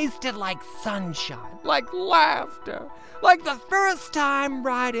 It tasted like sunshine, like laughter, like the first time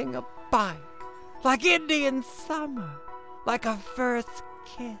riding a bike, like Indian summer, like a first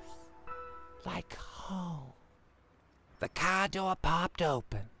kiss, like home. The car door popped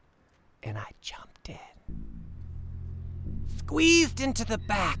open, and I jumped in. Squeezed into the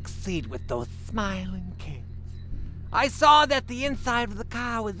back seat with those smiling kids. I saw that the inside of the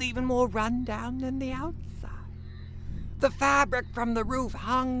car was even more run down than the outside. The fabric from the roof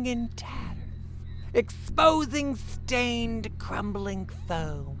hung in tatters, exposing stained, crumbling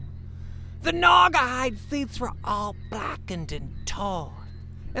foam. The naugahyde seats were all blackened and torn,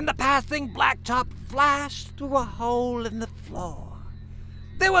 and the passing blacktop flashed through a hole in the floor.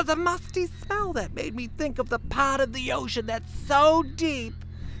 There was a musty smell that made me think of the part of the ocean that's so deep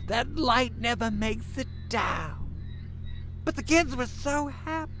that light never makes it down. But the kids were so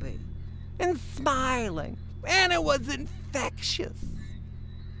happy and smiling, and it was infectious.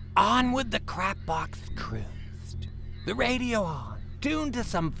 Onward the crap box cruised, the radio on, tuned to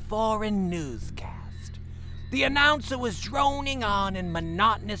some foreign newscast. The announcer was droning on in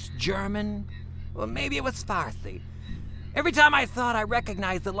monotonous German, or maybe it was Farsi. Every time I thought I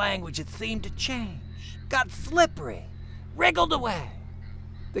recognized the language, it seemed to change, got slippery, wriggled away.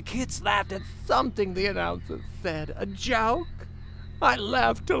 The kids laughed at something the announcer said, a joke. I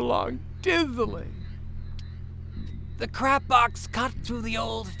laughed along dizzily. The crap box cut through the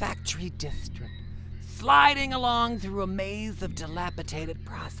old factory district, sliding along through a maze of dilapidated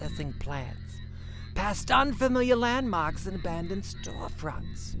processing plants, past unfamiliar landmarks and abandoned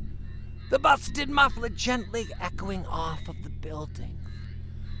storefronts. The busted muffler gently echoing off of the buildings.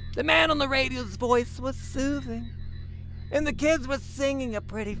 The man on the radio's voice was soothing, and the kids were singing a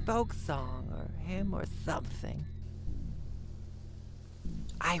pretty folk song, or hymn, or something.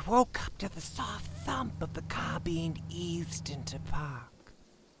 I woke up to the soft thump of the car being eased into park.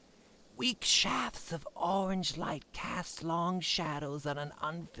 Weak shafts of orange light cast long shadows on an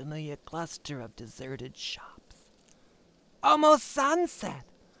unfamiliar cluster of deserted shops. Almost sunset.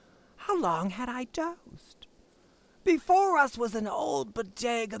 How long had I dozed? Before us was an old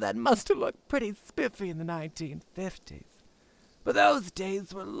bodega that must have looked pretty spiffy in the 1950s. But those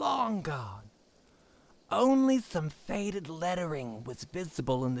days were long gone. Only some faded lettering was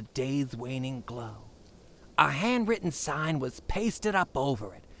visible in the day's waning glow. A handwritten sign was pasted up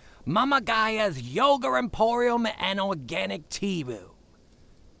over it. Mama Gaia's Yoga Emporium and Organic Tea Room.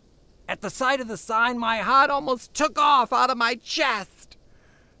 At the sight of the sign, my heart almost took off out of my chest.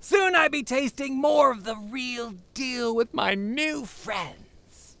 Soon I'd be tasting more of the real deal with my new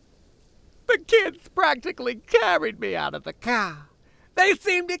friends. The kids practically carried me out of the car. They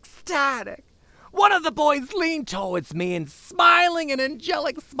seemed ecstatic. One of the boys leaned towards me and, smiling an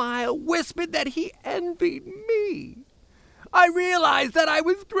angelic smile, whispered that he envied me. I realized that I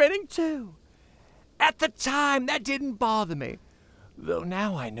was grinning too. At the time, that didn't bother me, though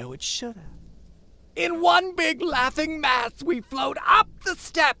now I know it should have. In one big laughing mass, we flowed up the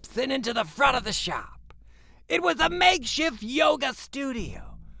steps and into the front of the shop. It was a makeshift yoga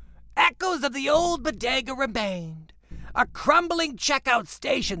studio. Echoes of the old bodega remained. A crumbling checkout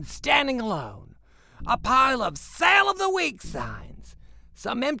station standing alone. A pile of Sale of the Week signs.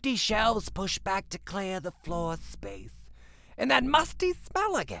 Some empty shelves pushed back to clear the floor space. And that musty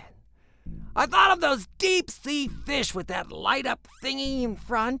smell again. I thought of those deep-sea fish with that light-up thingy in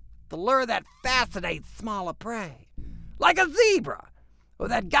front, the lure that fascinates smaller prey. Like a zebra, or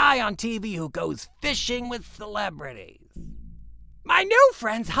that guy on TV who goes fishing with celebrities. My new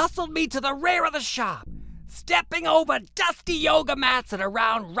friends hustled me to the rear of the shop, stepping over dusty yoga mats and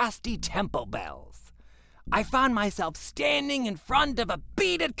around rusty temple bells. I found myself standing in front of a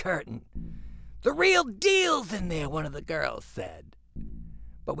beaded curtain. The real deal's in there, one of the girls said.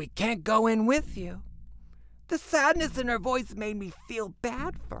 But we can't go in with you. The sadness in her voice made me feel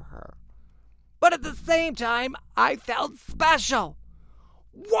bad for her. But at the same time, I felt special.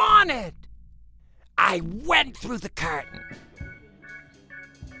 Wanted. I went through the curtain.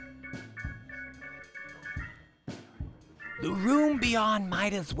 The room beyond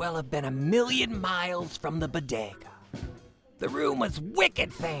might as well have been 1,000,000 miles from the bodega. The room was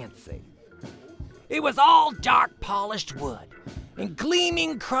wicked fancy. It was all dark polished wood and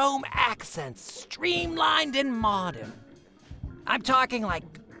gleaming chrome accents, streamlined and modern. I'm talking like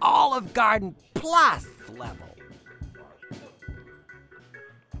Olive Garden plus level.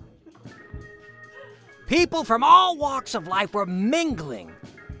 People from all walks of life were mingling,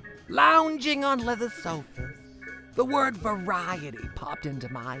 lounging on leather sofas. The word variety popped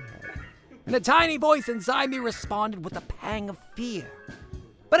into my head, and a tiny voice inside me responded with a pang of fear.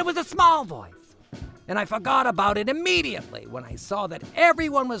 But it was a small voice, and I forgot about it immediately when I saw that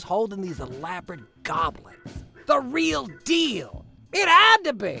everyone was holding these elaborate goblets. The real deal. It had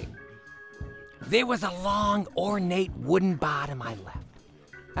to be. There was a long, ornate wooden bar to my left,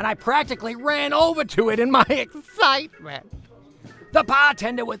 and I practically ran over to it in my excitement. The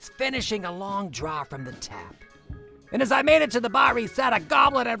bartender was finishing a long draw from the tap, and as I made it to the bar, he set a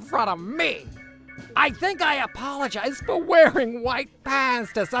goblet in front of me. I think I apologized for wearing white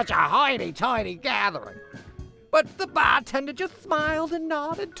pants to such a hoity-toity gathering. But the bartender just smiled and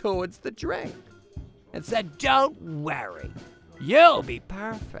nodded towards the drink and said, "Don't worry, you'll be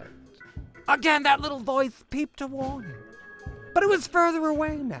perfect." Again, that little voice peeped a warning. But it was further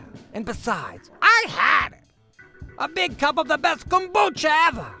away now. And besides, I had it. A big cup of the best kombucha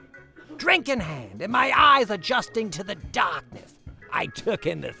ever. Drink in hand, and my eyes adjusting to the darkness, I took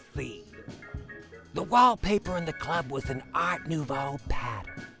in the scene. The wallpaper in the club was an Art Nouveau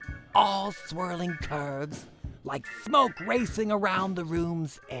pattern, all swirling curves, like smoke racing around the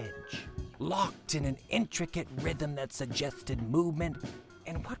room's edge, locked in an intricate rhythm that suggested movement.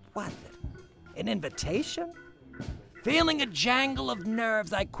 And what was it? An invitation? Feeling a jangle of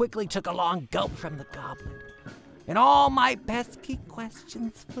nerves, I quickly took a long gulp from the goblet, and all my pesky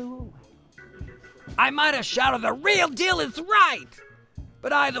questions flew away. I might have shouted, "The real deal is right!"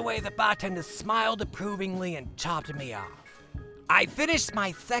 But either way, the bartender smiled approvingly and topped me off. I finished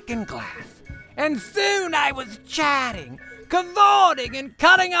my second glass, and soon I was chatting, cavorting, and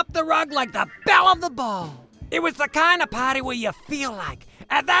cutting up the rug like the belle of the ball. It was the kind of party where you feel like,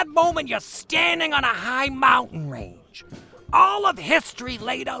 at that moment, you're standing on a high mountain range. All of history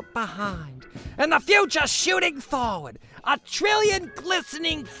laid out behind, and the future shooting forward. 1,000,000,000,000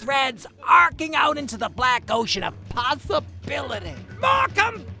 glistening threads arcing out into the black ocean of possibility. More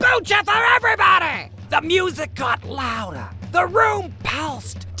kombucha for everybody! The music got louder, The room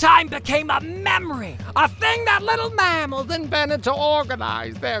pulsed. Time became a memory, a thing that little mammals invented to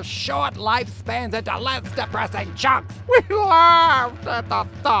organize their short lifespans into less depressing chunks. We laughed at the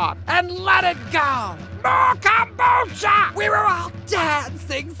thought and let it go. More kombucha! We were all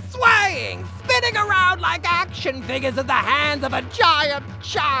dancing, swaying, spinning around like action figures in the hands of a giant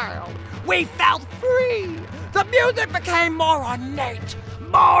child. We felt free. The music became more ornate,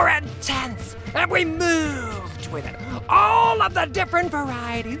 more intense, and we moved with it. All of the different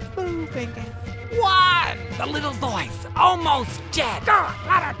varieties moving as one. The little voice, almost dead,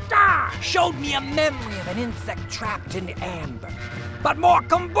 let it die, showed me a memory of an insect trapped in amber. But more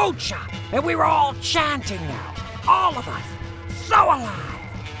kombucha, and we were all chanting now. All of us, so alive,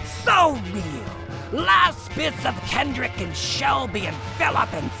 so real. Last bits of Kendrick and Shelby and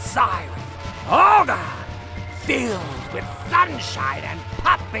Philip and Cyrus. Oh God! Filled with sunshine and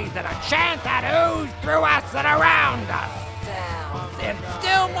puppies and a chant that oozed through us and around ourselves. And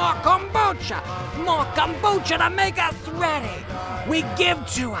still more kombucha to make us ready. We give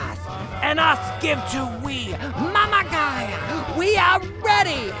to us, and us give to we. Mama Gaia, we are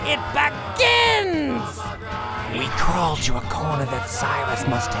ready. It begins. We crawled to a corner that Cyrus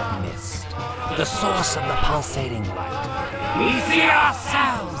must have missed, the source of the pulsating light. We see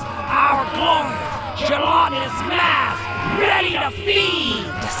ourselves, our glorious, gelatinous mass, ready to feed!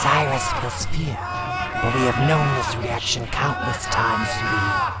 Cyrus feels fear, but we have known this reaction countless times through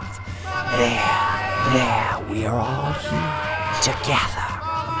the years. There, we are all here, together.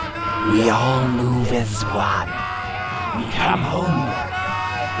 We all move as one. We come home.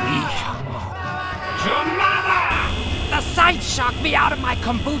 We come home. To mother! The sight shocked me out of my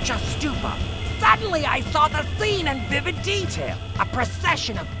kombucha stupor. Suddenly I saw the scene in vivid detail. A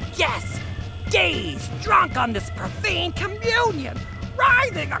procession of guests, dazed, drunk on this profane communion,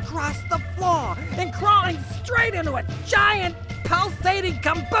 writhing across the floor and crawling straight into a giant, pulsating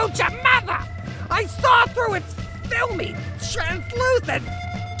kombucha mother. I saw through its filmy, translucent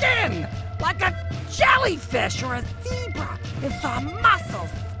skin like a jellyfish or a zebra, and saw muscle,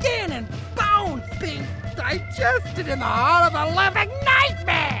 skin, and bones being digested in the heart of a living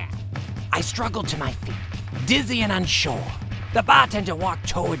nightmare. I struggled to my feet, dizzy and unsure. The bartender walked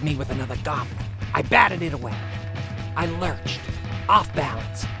toward me with another goblet. I batted it away. I lurched, off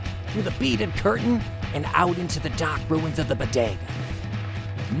balance, through the beaded curtain and out into the dark ruins of the bodega.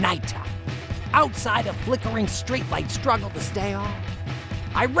 Nighttime. Outside, a flickering streetlight struggled to stay on.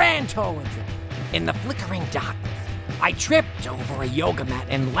 I ran towards it. In the flickering darkness, I tripped over a yoga mat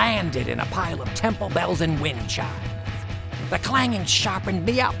and landed in a pile of temple bells and wind chimes. The clanging sharpened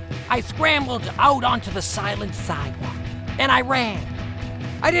me up. I scrambled out onto the silent sidewalk, and I ran.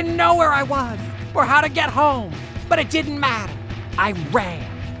 I didn't know where I was or how to get home, but it didn't matter. I ran,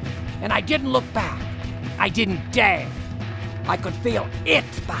 and I didn't look back. I didn't dare. I could feel it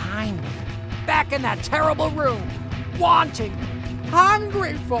behind me, back in that terrible room, wanting,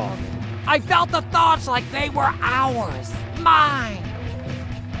 hungry for me. I felt the thoughts like they were ours, mine.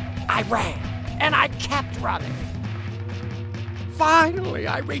 I ran, and I kept running. Finally,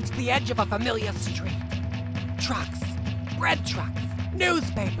 I reached the edge of a familiar street. Trucks, bread trucks,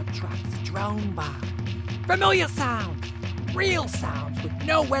 newspaper trucks drone by. Familiar sounds, real sounds with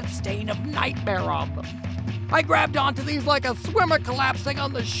no wet stain of nightmare on them. I grabbed onto these like a swimmer collapsing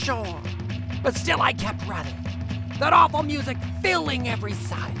on the shore. But still I kept running. That awful music filling every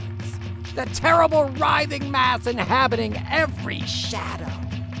silence. That terrible writhing mass inhabiting every shadow.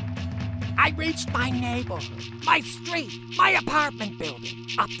 I reached my neighborhood, my street, my apartment building,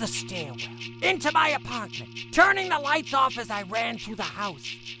 up the stairwell, into my apartment, turning the lights off as I ran through the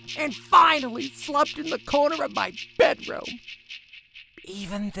house, and finally slumped in the corner of my bedroom.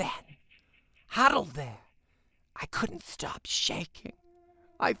 Even then, huddled there, I couldn't stop shaking.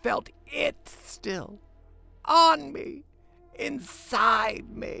 I felt it still, on me, inside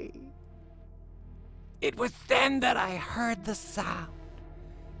me. It was then that I heard the sound.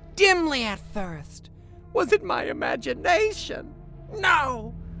 Dimly at first. Was it my imagination?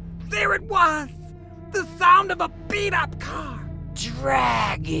 No, there it was. The sound of a beat-up car,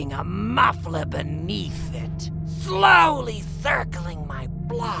 dragging a muffler beneath it, slowly circling my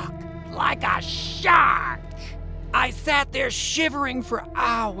block like a shark. I sat there shivering for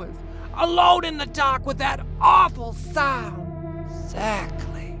hours, alone in the dark with that awful sound.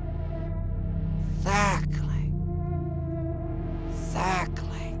 Circling.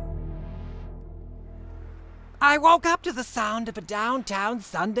 I woke up to the sound of a downtown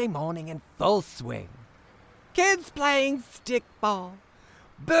Sunday morning in full swing. Kids playing stickball,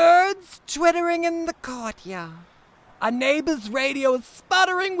 birds twittering in the courtyard, A neighbor's radio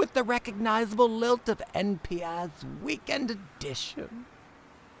sputtering with the recognizable lilt of NPR's Weekend Edition.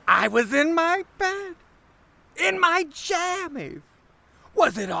 I was in my bed, in my jammies.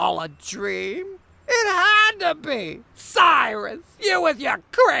 Was it all a dream? It had to be. Cyrus, you with your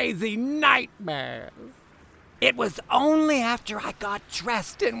crazy nightmares. It was only after I got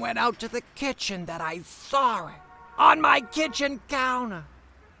dressed and went out to the kitchen that I saw it on my kitchen counter.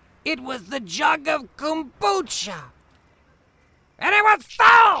 It was the jug of kombucha. And it was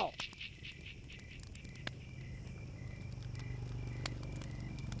full!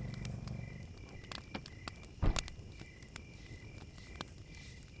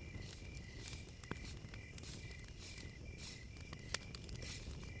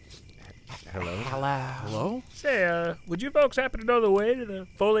 Hello? Hello? Say, would you folks happen to know the way to the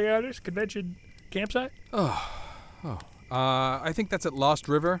Foley Artist Convention campsite? I think that's at Lost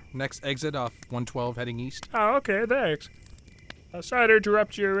River, next exit off 112 heading east. Oh, okay, thanks. Sorry to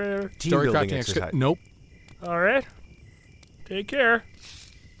interrupt your, Team Story building crafting exercise. Nope. all right. Take care.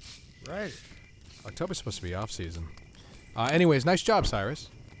 Right. October's supposed to be off season. Anyways, nice job, Cyrus.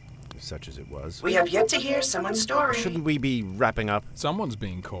 Such as it was. We have yet to hear someone's story. Shouldn't we be wrapping up? Someone's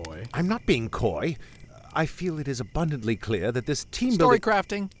being coy. I'm not being coy. I feel it is abundantly clear that this team Story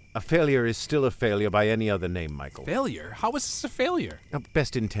building... crafting. A failure is still a failure by any other name, Michael. Failure? How is this a failure? Now,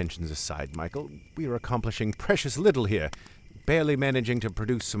 best intentions aside, Michael, we are accomplishing precious little here. Barely managing to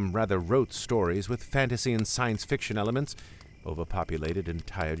produce some rather rote stories with fantasy and science fiction elements. Overpopulated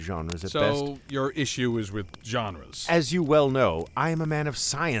entire genres at best. So, your issue is with genres. As you well know, I am a man of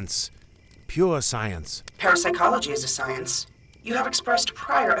science. Pure science. Parapsychology is a science. You have expressed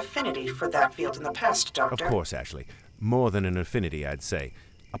prior affinity for that field in the past, Doctor. Of course, Ashley. More than an affinity, I'd say.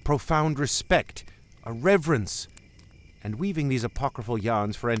 A profound respect. A reverence. And weaving these apocryphal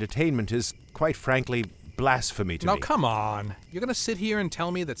yarns for entertainment is, quite frankly, blasphemy to me. Now, come on. You're going to sit here and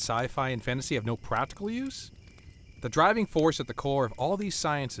tell me that sci-fi and fantasy have no practical use? The driving force at the core of all these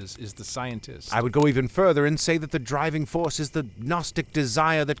sciences is the scientist. I would go even further and say that the driving force is the Gnostic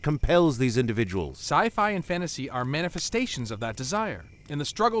desire that compels these individuals. Sci-fi and fantasy are manifestations of that desire. In the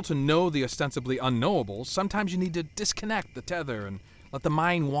struggle to know the ostensibly unknowable, sometimes you need to disconnect the tether and let the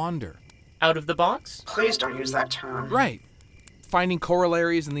mind wander. Out of the box? Please don't use that term. Right. Finding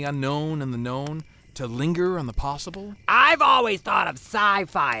corollaries in the unknown and the known, to linger on the possible. I've always thought of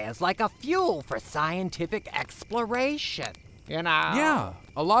sci-fi as like a fuel for scientific exploration, you know? Yeah,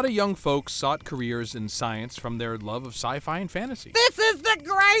 a lot of young folks sought careers in science from their love of sci-fi and fantasy. This is the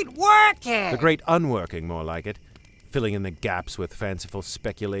great working! The great unworking, more like it. Filling in the gaps with fanciful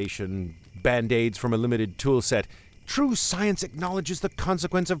speculation, band-aids from a limited tool set. True science acknowledges the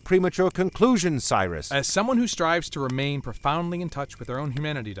consequence of premature conclusions, Cyrus. As someone who strives to remain profoundly in touch with their own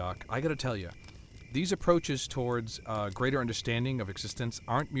humanity, Doc, I gotta tell you, these approaches towards greater understanding of existence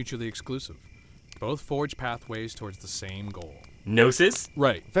aren't mutually exclusive. Both forge pathways towards the same goal. Gnosis?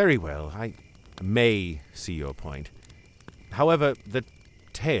 Right. Very well, I may see your point. However, the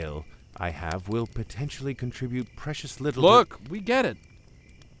tale I have will potentially contribute precious little Look, we get it.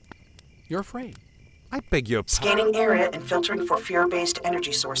 You're afraid. I beg your pardon. Scanning area and filtering for fear-based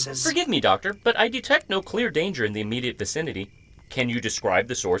energy sources. Forgive me, Doctor, but I detect no clear danger in the immediate vicinity. Can you describe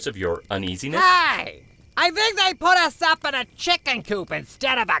the source of your uneasiness? Hey! I think they put us up in a chicken coop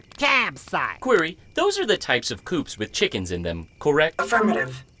instead of a campsite. Query, those are the types of coops with chickens in them, correct?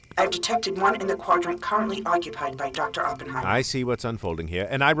 Affirmative. I've detected one in the quadrant currently occupied by Dr. Oppenheimer. I see what's unfolding here,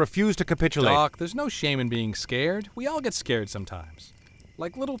 and I refuse to capitulate. Doc, there's no shame in being scared. We all get scared sometimes.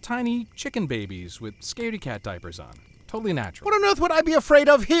 Like little tiny chicken babies with scaredy cat diapers on. Totally natural. What on earth would I be afraid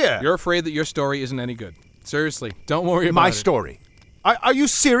of here? You're afraid that your story isn't any good. Seriously, don't worry about My it. story. Are you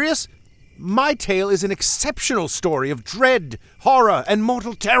serious? My tale is an exceptional story of dread, horror, and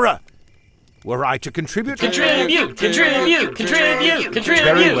mortal terror. Were I to contribute... Contribute!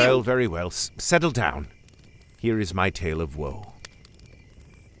 Very well, very well. Settle down. Here is my tale of woe.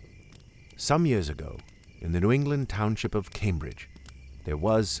 Some years ago, in the New England township of Cambridge, there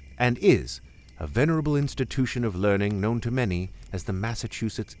was, and is, a venerable institution of learning known to many as the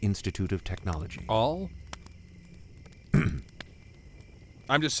Massachusetts Institute of Technology. All?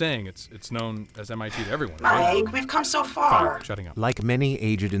 I'm just saying, it's known as MIT to everyone. right? Mike, we've come so far. Fine, shutting up. Like many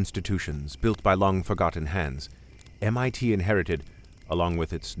aged institutions built by long-forgotten hands, MIT inherited, along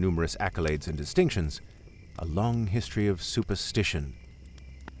with its numerous accolades and distinctions, a long history of superstition.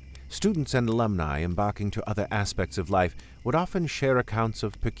 Students and alumni embarking to other aspects of life would often share accounts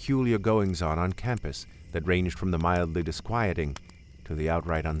of peculiar goings-on on campus that ranged from the mildly disquieting to the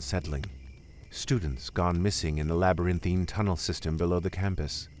outright unsettling. Students gone missing in the labyrinthine tunnel system below the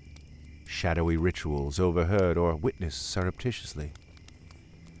campus. shadowy rituals overheard or witnessed surreptitiously.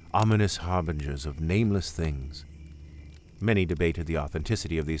 Ominous harbingers of nameless things. Many debated the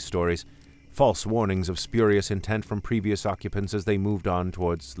authenticity of these stories, false warnings of spurious intent from previous occupants as they moved on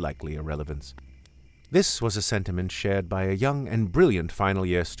towards likely irrelevance. This was a sentiment shared by a young and brilliant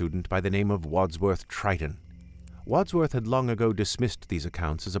final-year student by the name of Wadsworth Triton. Wadsworth had long ago dismissed these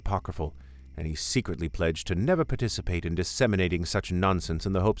accounts as apocryphal, and he secretly pledged to never participate in disseminating such nonsense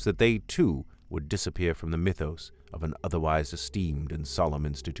in the hopes that they, too, would disappear from the mythos of an otherwise esteemed and solemn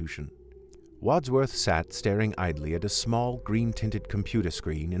institution. Wadsworth sat staring idly at a small, green-tinted computer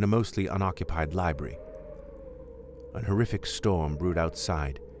screen in a mostly unoccupied library. An horrific storm brewed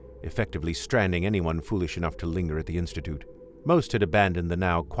outside, effectively stranding anyone foolish enough to linger at the Institute. Most had abandoned the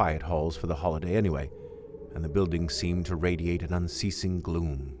now quiet halls for the holiday anyway, and the building seemed to radiate an unceasing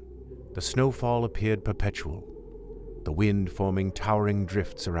gloom. The snowfall appeared perpetual, the wind forming towering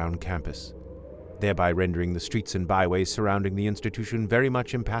drifts around campus, thereby rendering the streets and byways surrounding the institution very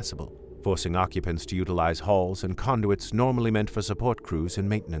much impassable, forcing occupants to utilize halls and conduits normally meant for support crews and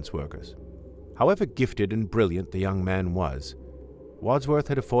maintenance workers. However gifted and brilliant the young man was, Wadsworth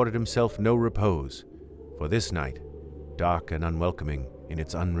had afforded himself no repose, for this night, dark and unwelcoming in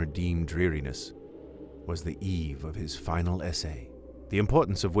its unredeemed dreariness, was the eve of his final essay, the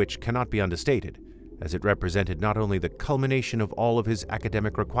importance of which cannot be understated, as it represented not only the culmination of all of his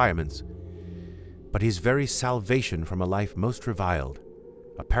academic requirements, but his very salvation from a life most reviled,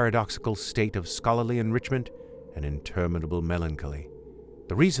 a paradoxical state of scholarly enrichment and interminable melancholy.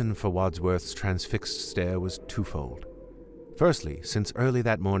 The reason for Wadsworth's transfixed stare was twofold. Firstly, since early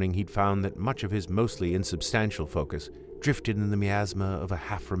that morning he'd found that much of his mostly insubstantial focus drifted in the miasma of a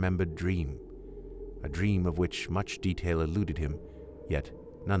half-remembered dream, a dream of which much detail eluded him, yet,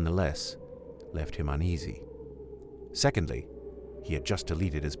 nonetheless, left him uneasy. Secondly, he had just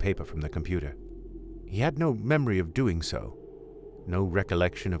deleted his paper from the computer. He had no memory of doing so, no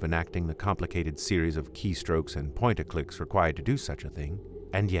recollection of enacting the complicated series of keystrokes and pointer clicks required to do such a thing,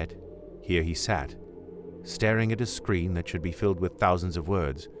 and yet, here he sat, staring at a screen that should be filled with thousands of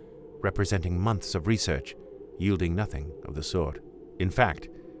words, representing months of research, yielding nothing of the sort. In fact,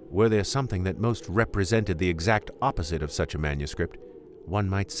 were there something that most represented the exact opposite of such a manuscript, one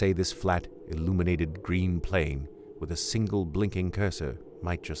might say this flat, illuminated green plane with a single blinking cursor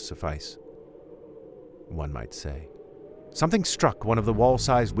might just suffice. One might say. Something struck one of the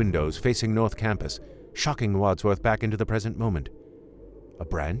wall-sized windows facing North Campus, shocking Wadsworth back into the present moment. A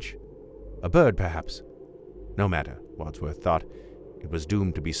branch? A bird, perhaps? No matter, Wadsworth thought. It was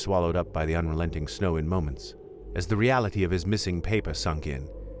doomed to be swallowed up by the unrelenting snow in moments. As the reality of his missing paper sunk in,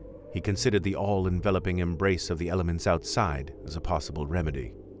 he considered the all-enveloping embrace of the elements outside as a possible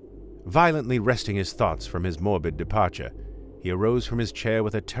remedy. Violently wresting his thoughts from his morbid departure, he arose from his chair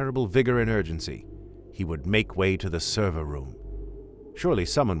with a terrible vigor and urgency. He would make way to the server room. Surely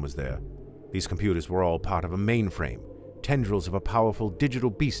someone was there. These computers were all part of a mainframe, tendrils of a powerful digital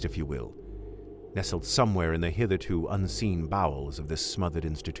beast, if you will, nestled somewhere in the hitherto unseen bowels of this smothered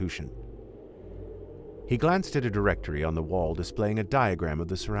institution. He glanced at a directory on the wall displaying a diagram of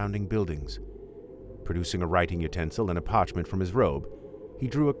the surrounding buildings. Producing a writing utensil and a parchment from his robe, he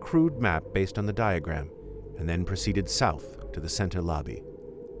drew a crude map based on the diagram, and then proceeded south to the center lobby.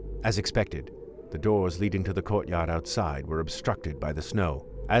 As expected, the doors leading to the courtyard outside were obstructed by the snow,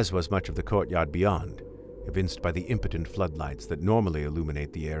 as was much of the courtyard beyond, evinced by the impotent floodlights that normally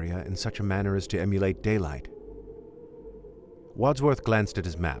illuminate the area in such a manner as to emulate daylight. Wadsworth glanced at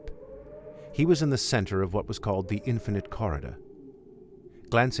his map. He was in the center of what was called the Infinite Corridor.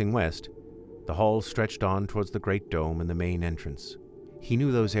 Glancing west, the hall stretched on towards the Great Dome and the main entrance. He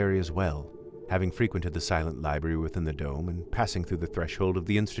knew those areas well, having frequented the silent library within the dome and passing through the threshold of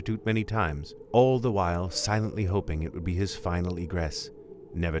the Institute many times, all the while silently hoping it would be his final egress,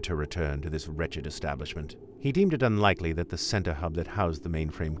 never to return to this wretched establishment. He deemed it unlikely that the center hub that housed the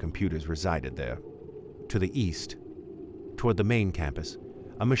mainframe computers resided there. To the east, toward the main campus,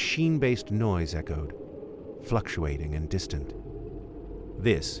 a machine-based noise echoed, fluctuating and distant.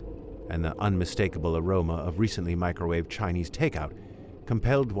 This, and the unmistakable aroma of recently microwaved Chinese takeout,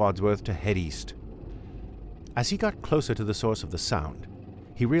 compelled Wadsworth to head east. As he got closer to the source of the sound,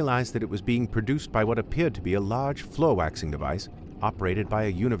 he realized that it was being produced by what appeared to be a large floor-waxing device operated by a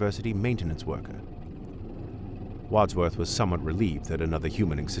university maintenance worker. Wadsworth was somewhat relieved that another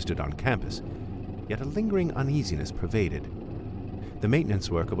human existed on campus, yet a lingering uneasiness pervaded. The maintenance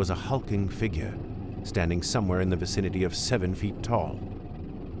worker was a hulking figure, standing somewhere in the vicinity of 7 feet tall.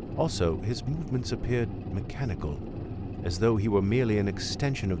 Also, his movements appeared mechanical, as though he were merely an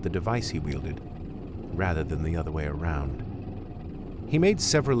extension of the device he wielded, rather than the other way around. He made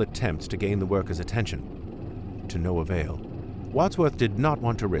several attempts to gain the worker's attention, to no avail. Wadsworth did not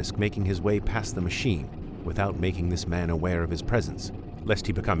want to risk making his way past the machine without making this man aware of his presence, lest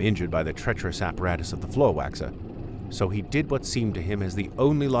he become injured by the treacherous apparatus of the floor waxer. So he did what seemed to him as the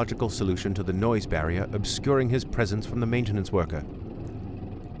only logical solution to the noise barrier obscuring his presence from the maintenance worker.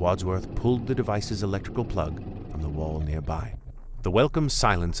 Wadsworth pulled the device's electrical plug from the wall nearby. The welcome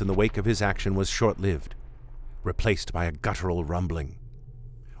silence in the wake of his action was short-lived, replaced by a guttural rumbling.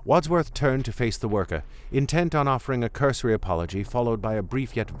 Wadsworth turned to face the worker, intent on offering a cursory apology followed by a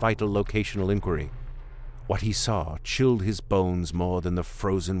brief yet vital locational inquiry. What he saw chilled his bones more than the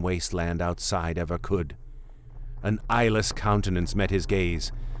frozen wasteland outside ever could. An eyeless countenance met his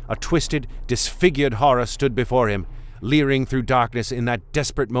gaze. A twisted, disfigured horror stood before him, leering through darkness in that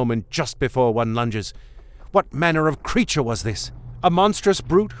desperate moment just before one lunges. What manner of creature was this? A monstrous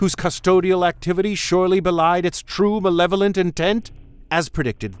brute whose custodial activity surely belied its true malevolent intent? As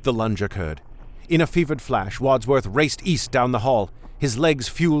predicted, the lunge occurred. In a fevered flash, Wadsworth raced east down the hall, his legs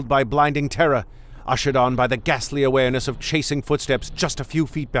fueled by blinding terror, ushered on by the ghastly awareness of chasing footsteps just a few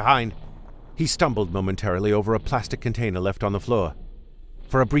feet behind. He stumbled momentarily over a plastic container left on the floor.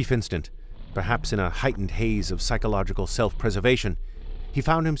 For a brief instant, perhaps in a heightened haze of psychological self-preservation, he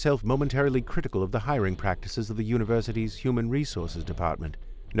found himself momentarily critical of the hiring practices of the university's Human Resources Department,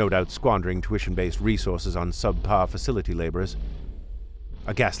 no doubt squandering tuition-based resources on subpar facility laborers.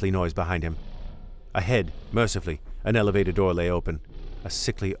 A ghastly noise behind him. Ahead, mercifully, an elevator door lay open, a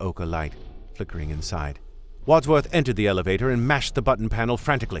sickly ochre light flickering inside. Wadsworth entered the elevator and mashed the button panel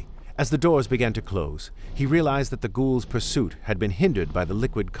frantically. As the doors began to close, he realized that the ghoul's pursuit had been hindered by the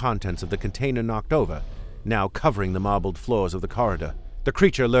liquid contents of the container knocked over, now covering the marbled floors of the corridor. The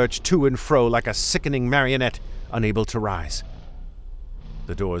creature lurched to and fro like a sickening marionette, unable to rise.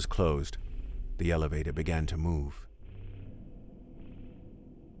 The doors closed. The elevator began to move.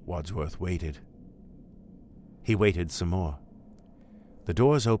 Wadsworth waited. He waited some more. The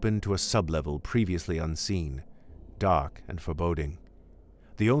doors opened to a sublevel previously unseen, dark and foreboding.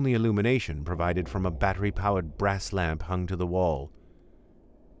 The only illumination provided from a battery-powered brass lamp hung to the wall.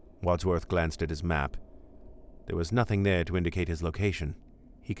 Wadsworth glanced at his map. There was nothing there to indicate his location.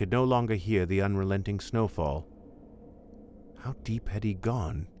 He could no longer hear the unrelenting snowfall. How deep had he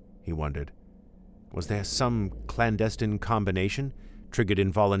gone, he wondered. Was there some clandestine combination, triggered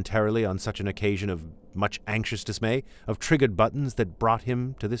involuntarily on such an occasion of much anxious dismay, of triggered buttons that brought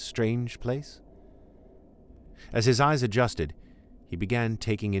him to this strange place? As his eyes adjusted, he began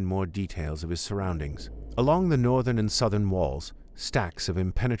taking in more details of his surroundings. Along the northern and southern walls, stacks of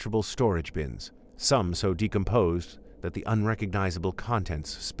impenetrable storage bins, some so decomposed that the unrecognizable contents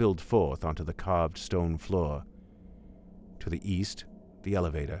spilled forth onto the carved stone floor. To the east, the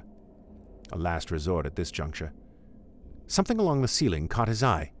elevator, a last resort at this juncture. Something along the ceiling caught his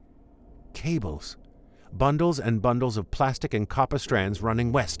eye. Cables. Bundles and bundles of plastic and copper strands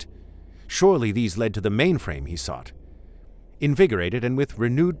running west. Surely these led to the mainframe he sought. Invigorated and with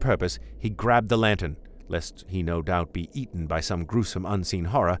renewed purpose, he grabbed the lantern, lest he no doubt be eaten by some gruesome unseen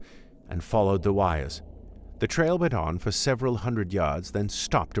horror, and followed the wires. The trail went on for several hundred yards, then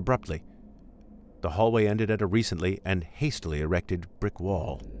stopped abruptly. The hallway ended at a recently and hastily erected brick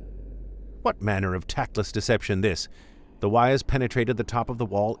wall. What manner of tactless deception this? The wires penetrated the top of the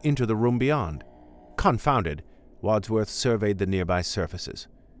wall into the room beyond. Confounded, Wadsworth surveyed the nearby surfaces.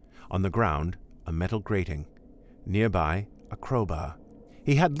 On the ground, a metal grating. Nearby, a crowbar.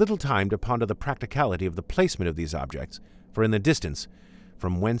 He had little time to ponder the practicality of the placement of these objects, for in the distance,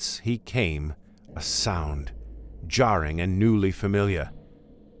 from whence he came, a sound, jarring and newly familiar.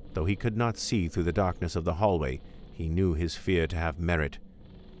 Though he could not see through the darkness of the hallway, he knew his fear to have merit.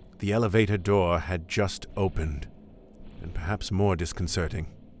 The elevator door had just opened, and perhaps more disconcerting,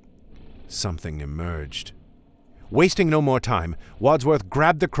 something emerged. Wasting no more time, Wadsworth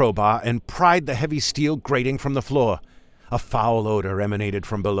grabbed the crowbar and pried the heavy steel grating from the floor. A foul odor emanated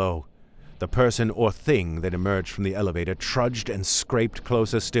from below. The person or thing that emerged from the elevator trudged and scraped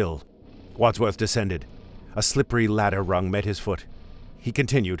closer still. Wadsworth descended. A slippery ladder rung met his foot. He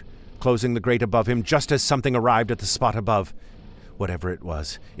continued, closing the grate above him just as something arrived at the spot above. Whatever it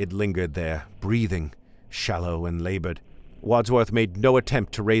was, it lingered there, breathing, shallow and labored. Wadsworth made no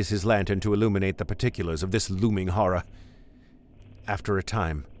attempt to raise his lantern to illuminate the particulars of this looming horror. After a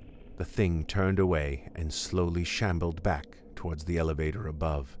time, the thing turned away and slowly shambled back towards the elevator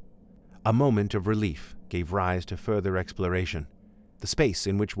above. A moment of relief gave rise to further exploration. The space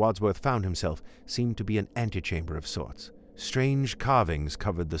in which Wadsworth found himself seemed to be an antechamber of sorts. Strange carvings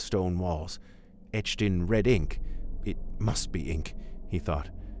covered the stone walls, etched in red ink. It must be ink, he thought.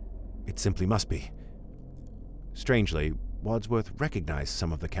 It simply must be. Strangely, Wadsworth recognized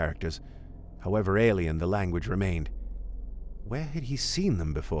some of the characters, however alien the language remained. Where had he seen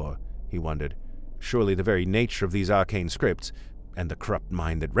them before, he wondered. Surely the very nature of these arcane scripts, and the corrupt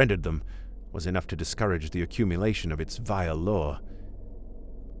mind that rendered them, was enough to discourage the accumulation of its vile lore.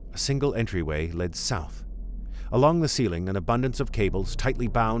 A single entryway led south. Along the ceiling, an abundance of cables, tightly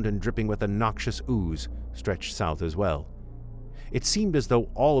bound and dripping with a noxious ooze, stretched south as well. It seemed as though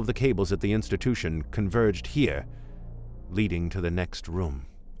all of the cables at the institution converged here, leading to the next room.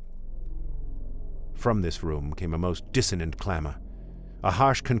 From this room came a most dissonant clamor, a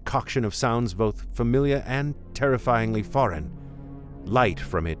harsh concoction of sounds both familiar and terrifyingly foreign. Light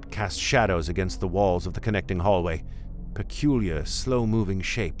from it cast shadows against the walls of the connecting hallway, peculiar, slow-moving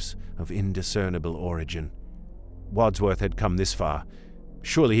shapes of indiscernible origin. Wadsworth had come this far.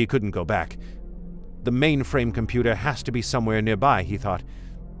 Surely he couldn't go back. The mainframe computer has to be somewhere nearby, he thought.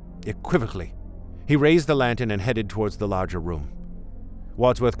 Equivocally, he raised the lantern and headed towards the larger room.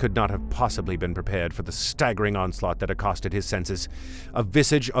 Wadsworth could not have possibly been prepared for the staggering onslaught that accosted his senses. A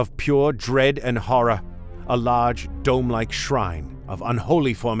visage of pure dread and horror, a large, dome-like shrine of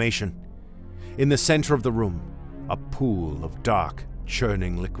unholy formation. In the center of the room, a pool of dark,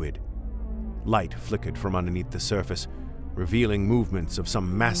 churning liquid. Light flickered from underneath the surface, revealing movements of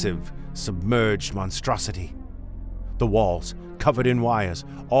some massive, submerged monstrosity. The walls, covered in wires,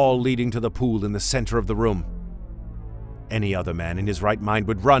 all leading to the pool in the center of the room. Any other man in his right mind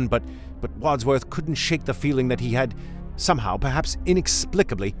would run, but Wadsworth couldn't shake the feeling that he had, somehow, perhaps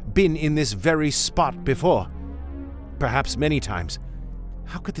inexplicably, been in this very spot before. Perhaps many times.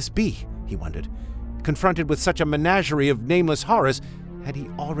 How could this be, he wondered? Confronted with such a menagerie of nameless horrors, had he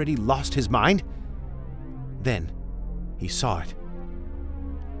already lost his mind? Then he saw it.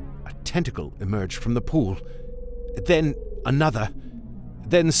 A tentacle emerged from the pool. Then another.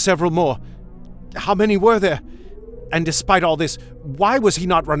 Then several more. How many were there? And despite all this, why was he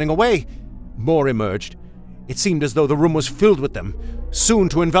not running away? More emerged. It seemed as though the room was filled with them, soon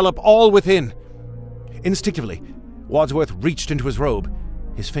to envelop all within. Instinctively, Wadsworth reached into his robe.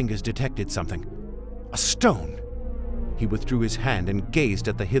 His fingers detected something. A stone. He withdrew his hand and gazed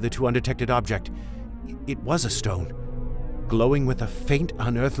at the hitherto undetected object. It was a stone, glowing with a faint,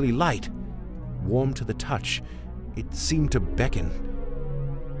 unearthly light. Warm to the touch, it seemed to beckon.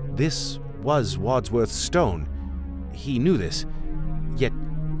 This was Wadsworth's stone. He knew this, yet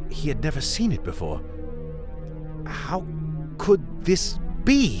he had never seen it before. How could this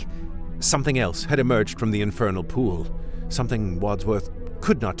be? Something else had emerged from the infernal pool. Something Wadsworth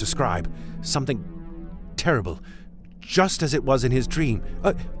could not describe. Something terrible, just as it was in his dream.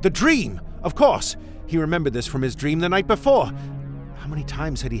 The dream! Of course! He remembered this from his dream the night before. How many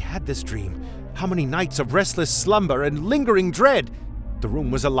times had he had this dream? How many nights of restless slumber and lingering dread? The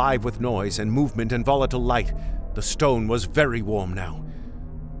room was alive with noise and movement and volatile light. The stone was very warm now.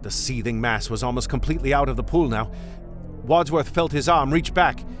 The seething mass was almost completely out of the pool now. Wadsworth felt his arm reach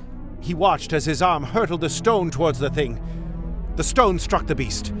back. He watched as his arm hurtled the stone towards the thing. The stone struck the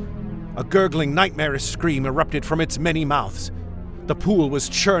beast. A gurgling, nightmarish scream erupted from its many mouths. The pool was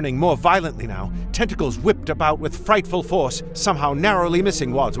churning more violently now. Tentacles whipped about with frightful force, somehow narrowly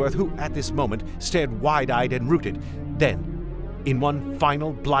missing Wadsworth, who, at this moment, stared wide-eyed and rooted. Then, in one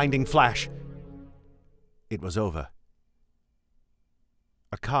final blinding flash, it was over.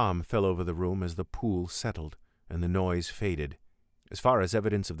 A calm fell over the room as the pool settled and the noise faded. As far as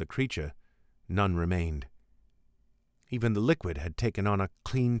evidence of the creature, none remained. Even the liquid had taken on a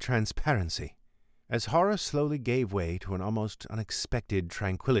clean transparency. As horror slowly gave way to an almost unexpected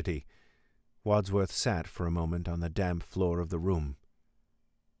tranquility, Wadsworth sat for a moment on the damp floor of the room.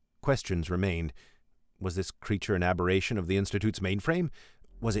 Questions remained. Was this creature an aberration of the Institute's mainframe?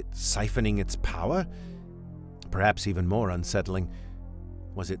 Was it siphoning its power? Perhaps even more unsettling,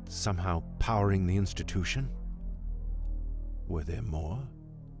 was it somehow powering the institution? Were there more?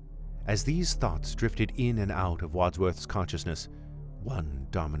 As these thoughts drifted in and out of Wadsworth's consciousness, one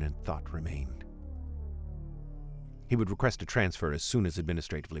dominant thought remained. He would request a transfer as soon as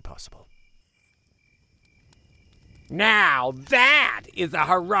administratively possible. Now that is a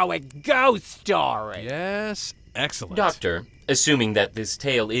heroic ghost story. Yes, excellent. Doctor, assuming that this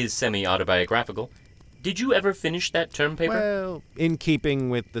tale is semi-autobiographical, did you ever finish that term paper? Well, in keeping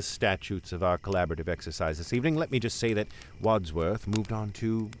with the statutes of our collaborative exercise this evening, let me just say that Wadsworth moved on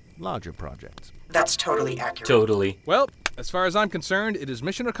to larger projects. That's totally accurate. Totally. Well, as far as I'm concerned, it is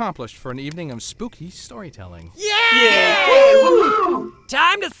mission accomplished for an evening of spooky storytelling. Yeah! Woo!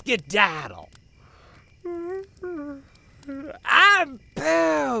 Time to skedaddle. I'm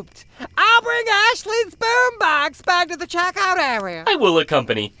pooped. I'll bring Ashley's boombox back to the checkout area. I will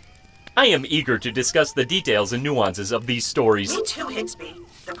accompany. I am eager to discuss the details and nuances of these stories. Me too,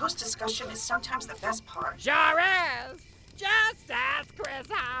 Higsby. The post-discussion is sometimes the best part. Sure is. Just ask Chris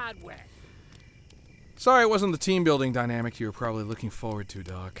Hardwick. Sorry it wasn't the team-building dynamic you were probably looking forward to,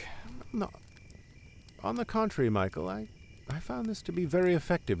 Doc. No. On the contrary, Michael, I found this to be very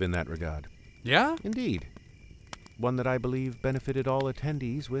effective in that regard. Yeah? Indeed. One that I believe benefited all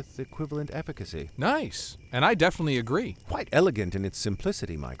attendees with equivalent efficacy. Nice. And I definitely agree. Quite elegant in its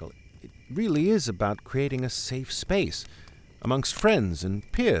simplicity, Michael. It really is about creating a safe space amongst friends and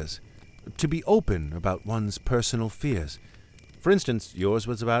peers to be open about one's personal fears. For instance, yours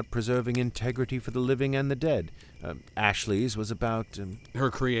was about preserving integrity for the living and the dead. Ashley's was about...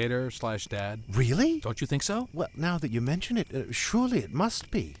 Her creator/dad. Really? Don't you think so? Well, now that you mention it, surely it must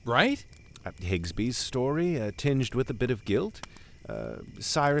be. Right? Higsby's story, tinged with a bit of guilt.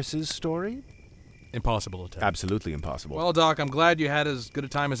 Cyrus's story? Impossible to tell. Absolutely impossible. Well, Doc, I'm glad you had as good a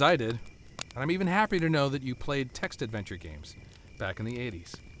time as I did. And I'm even happy to know that you played text adventure games back in the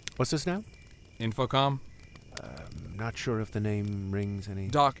 80s. What's this now? Infocom? Not sure if the name rings any...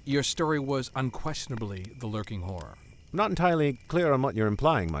 Doc, your story was unquestionably the lurking horror. I'm not entirely clear on what you're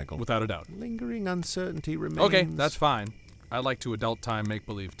implying, Michael. Without a doubt. Lingering uncertainty remains... Okay, that's fine. I like to adult time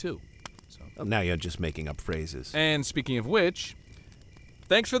make-believe, too. So. Oh, now you're just making up phrases. And speaking of which,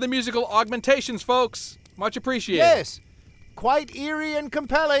 thanks for the musical augmentations, folks. Much appreciated. Yes, quite eerie and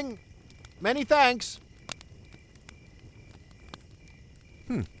compelling. Many thanks.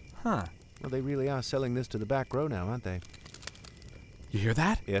 Huh. Well, they really are selling this to the back row now, aren't they? You hear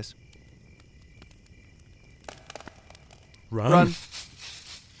that? Yes. Run.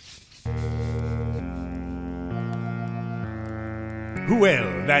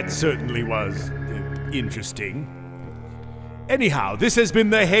 Well, that certainly was interesting. Anyhow, this has been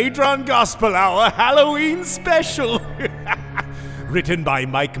the Hadron Gospel Hour Halloween Special. Written by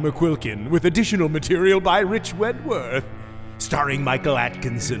Mike McQuilkin, with additional material by Rich Wentworth. Starring Michael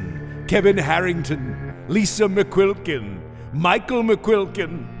Atkinson, Kevin Harrington, Lisa McQuilkin, Michael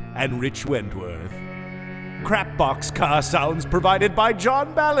McQuilkin, and Rich Wentworth. Crapbox car sounds provided by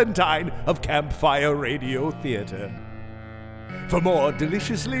John Ballantyne of Campfire Radio Theatre. For more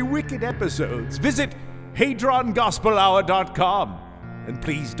deliciously wicked episodes, visit hadrongospelhour.com. And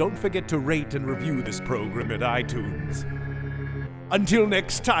please don't forget to rate and review this program at iTunes. Until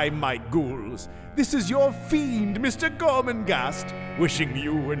next time, my ghouls, this is your fiend, Mr. Gormangast, wishing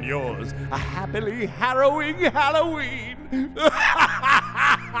you and yours a happily harrowing Halloween.